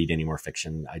hardly read any more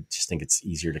fiction. I just think it's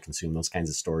easier to consume those kinds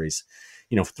of stories,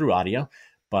 through audio.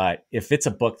 But if it's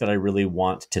a book that I really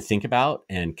want to think about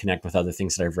and connect with other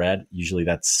things that I've read, usually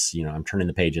that's, I'm turning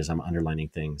the pages, I'm underlining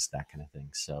things, that kind of thing.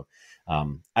 So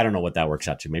I don't know what that works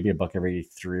out to. Maybe a book every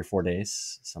 3 or 4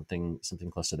 days, something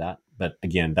close to that. But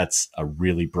again, that's a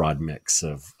really broad mix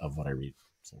of what I read.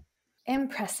 So.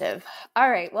 Impressive. All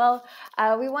right. Well,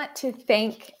 we want to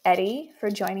thank Eddie for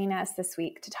joining us this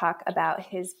week to talk about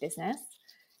his business.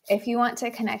 If you want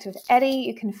to connect with Eddie,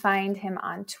 you can find him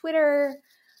on Twitter,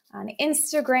 on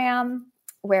Instagram,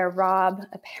 where Rob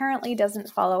apparently doesn't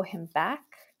follow him back.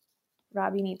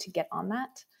 Rob, you need to get on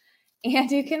that.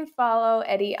 And you can follow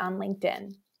Eddie on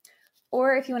LinkedIn.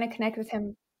 Or if you want to connect with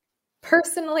him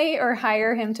personally or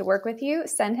hire him to work with you,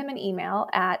 send him an email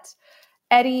at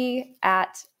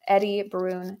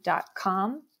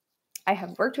eddie@eddiebiroun.com. I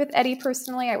have worked with Eddie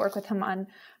personally. I work with him on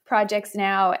projects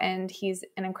now, and he's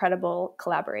an incredible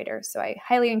collaborator. So I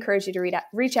highly encourage you to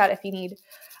reach out if you need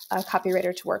a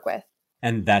copywriter to work with.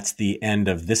 And that's the end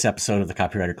of this episode of the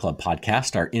Copywriter Club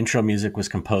podcast. Our intro music was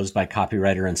composed by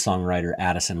copywriter and songwriter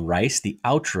Addison Rice. The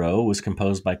outro was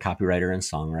composed by copywriter and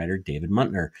songwriter David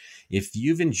Muntner. If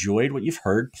you've enjoyed what you've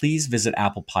heard, please visit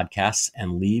Apple Podcasts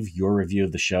and leave your review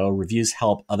of the show. Reviews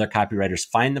help other copywriters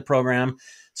find the program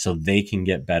so they can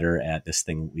get better at this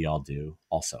thing we all do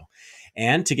also.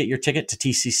 And to get your ticket to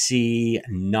TCC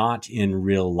Not in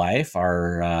Real Life,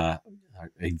 our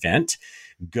event,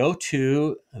 go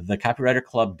to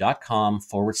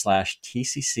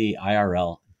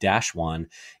thecopywriterclub.com/TCCIRL-1.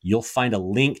 You'll find a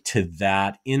link to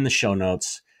that in the show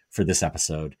notes for this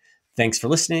episode. Thanks for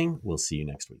listening. We'll see you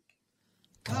next week.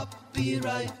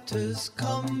 Copywriters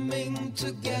coming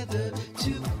together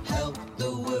to help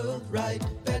the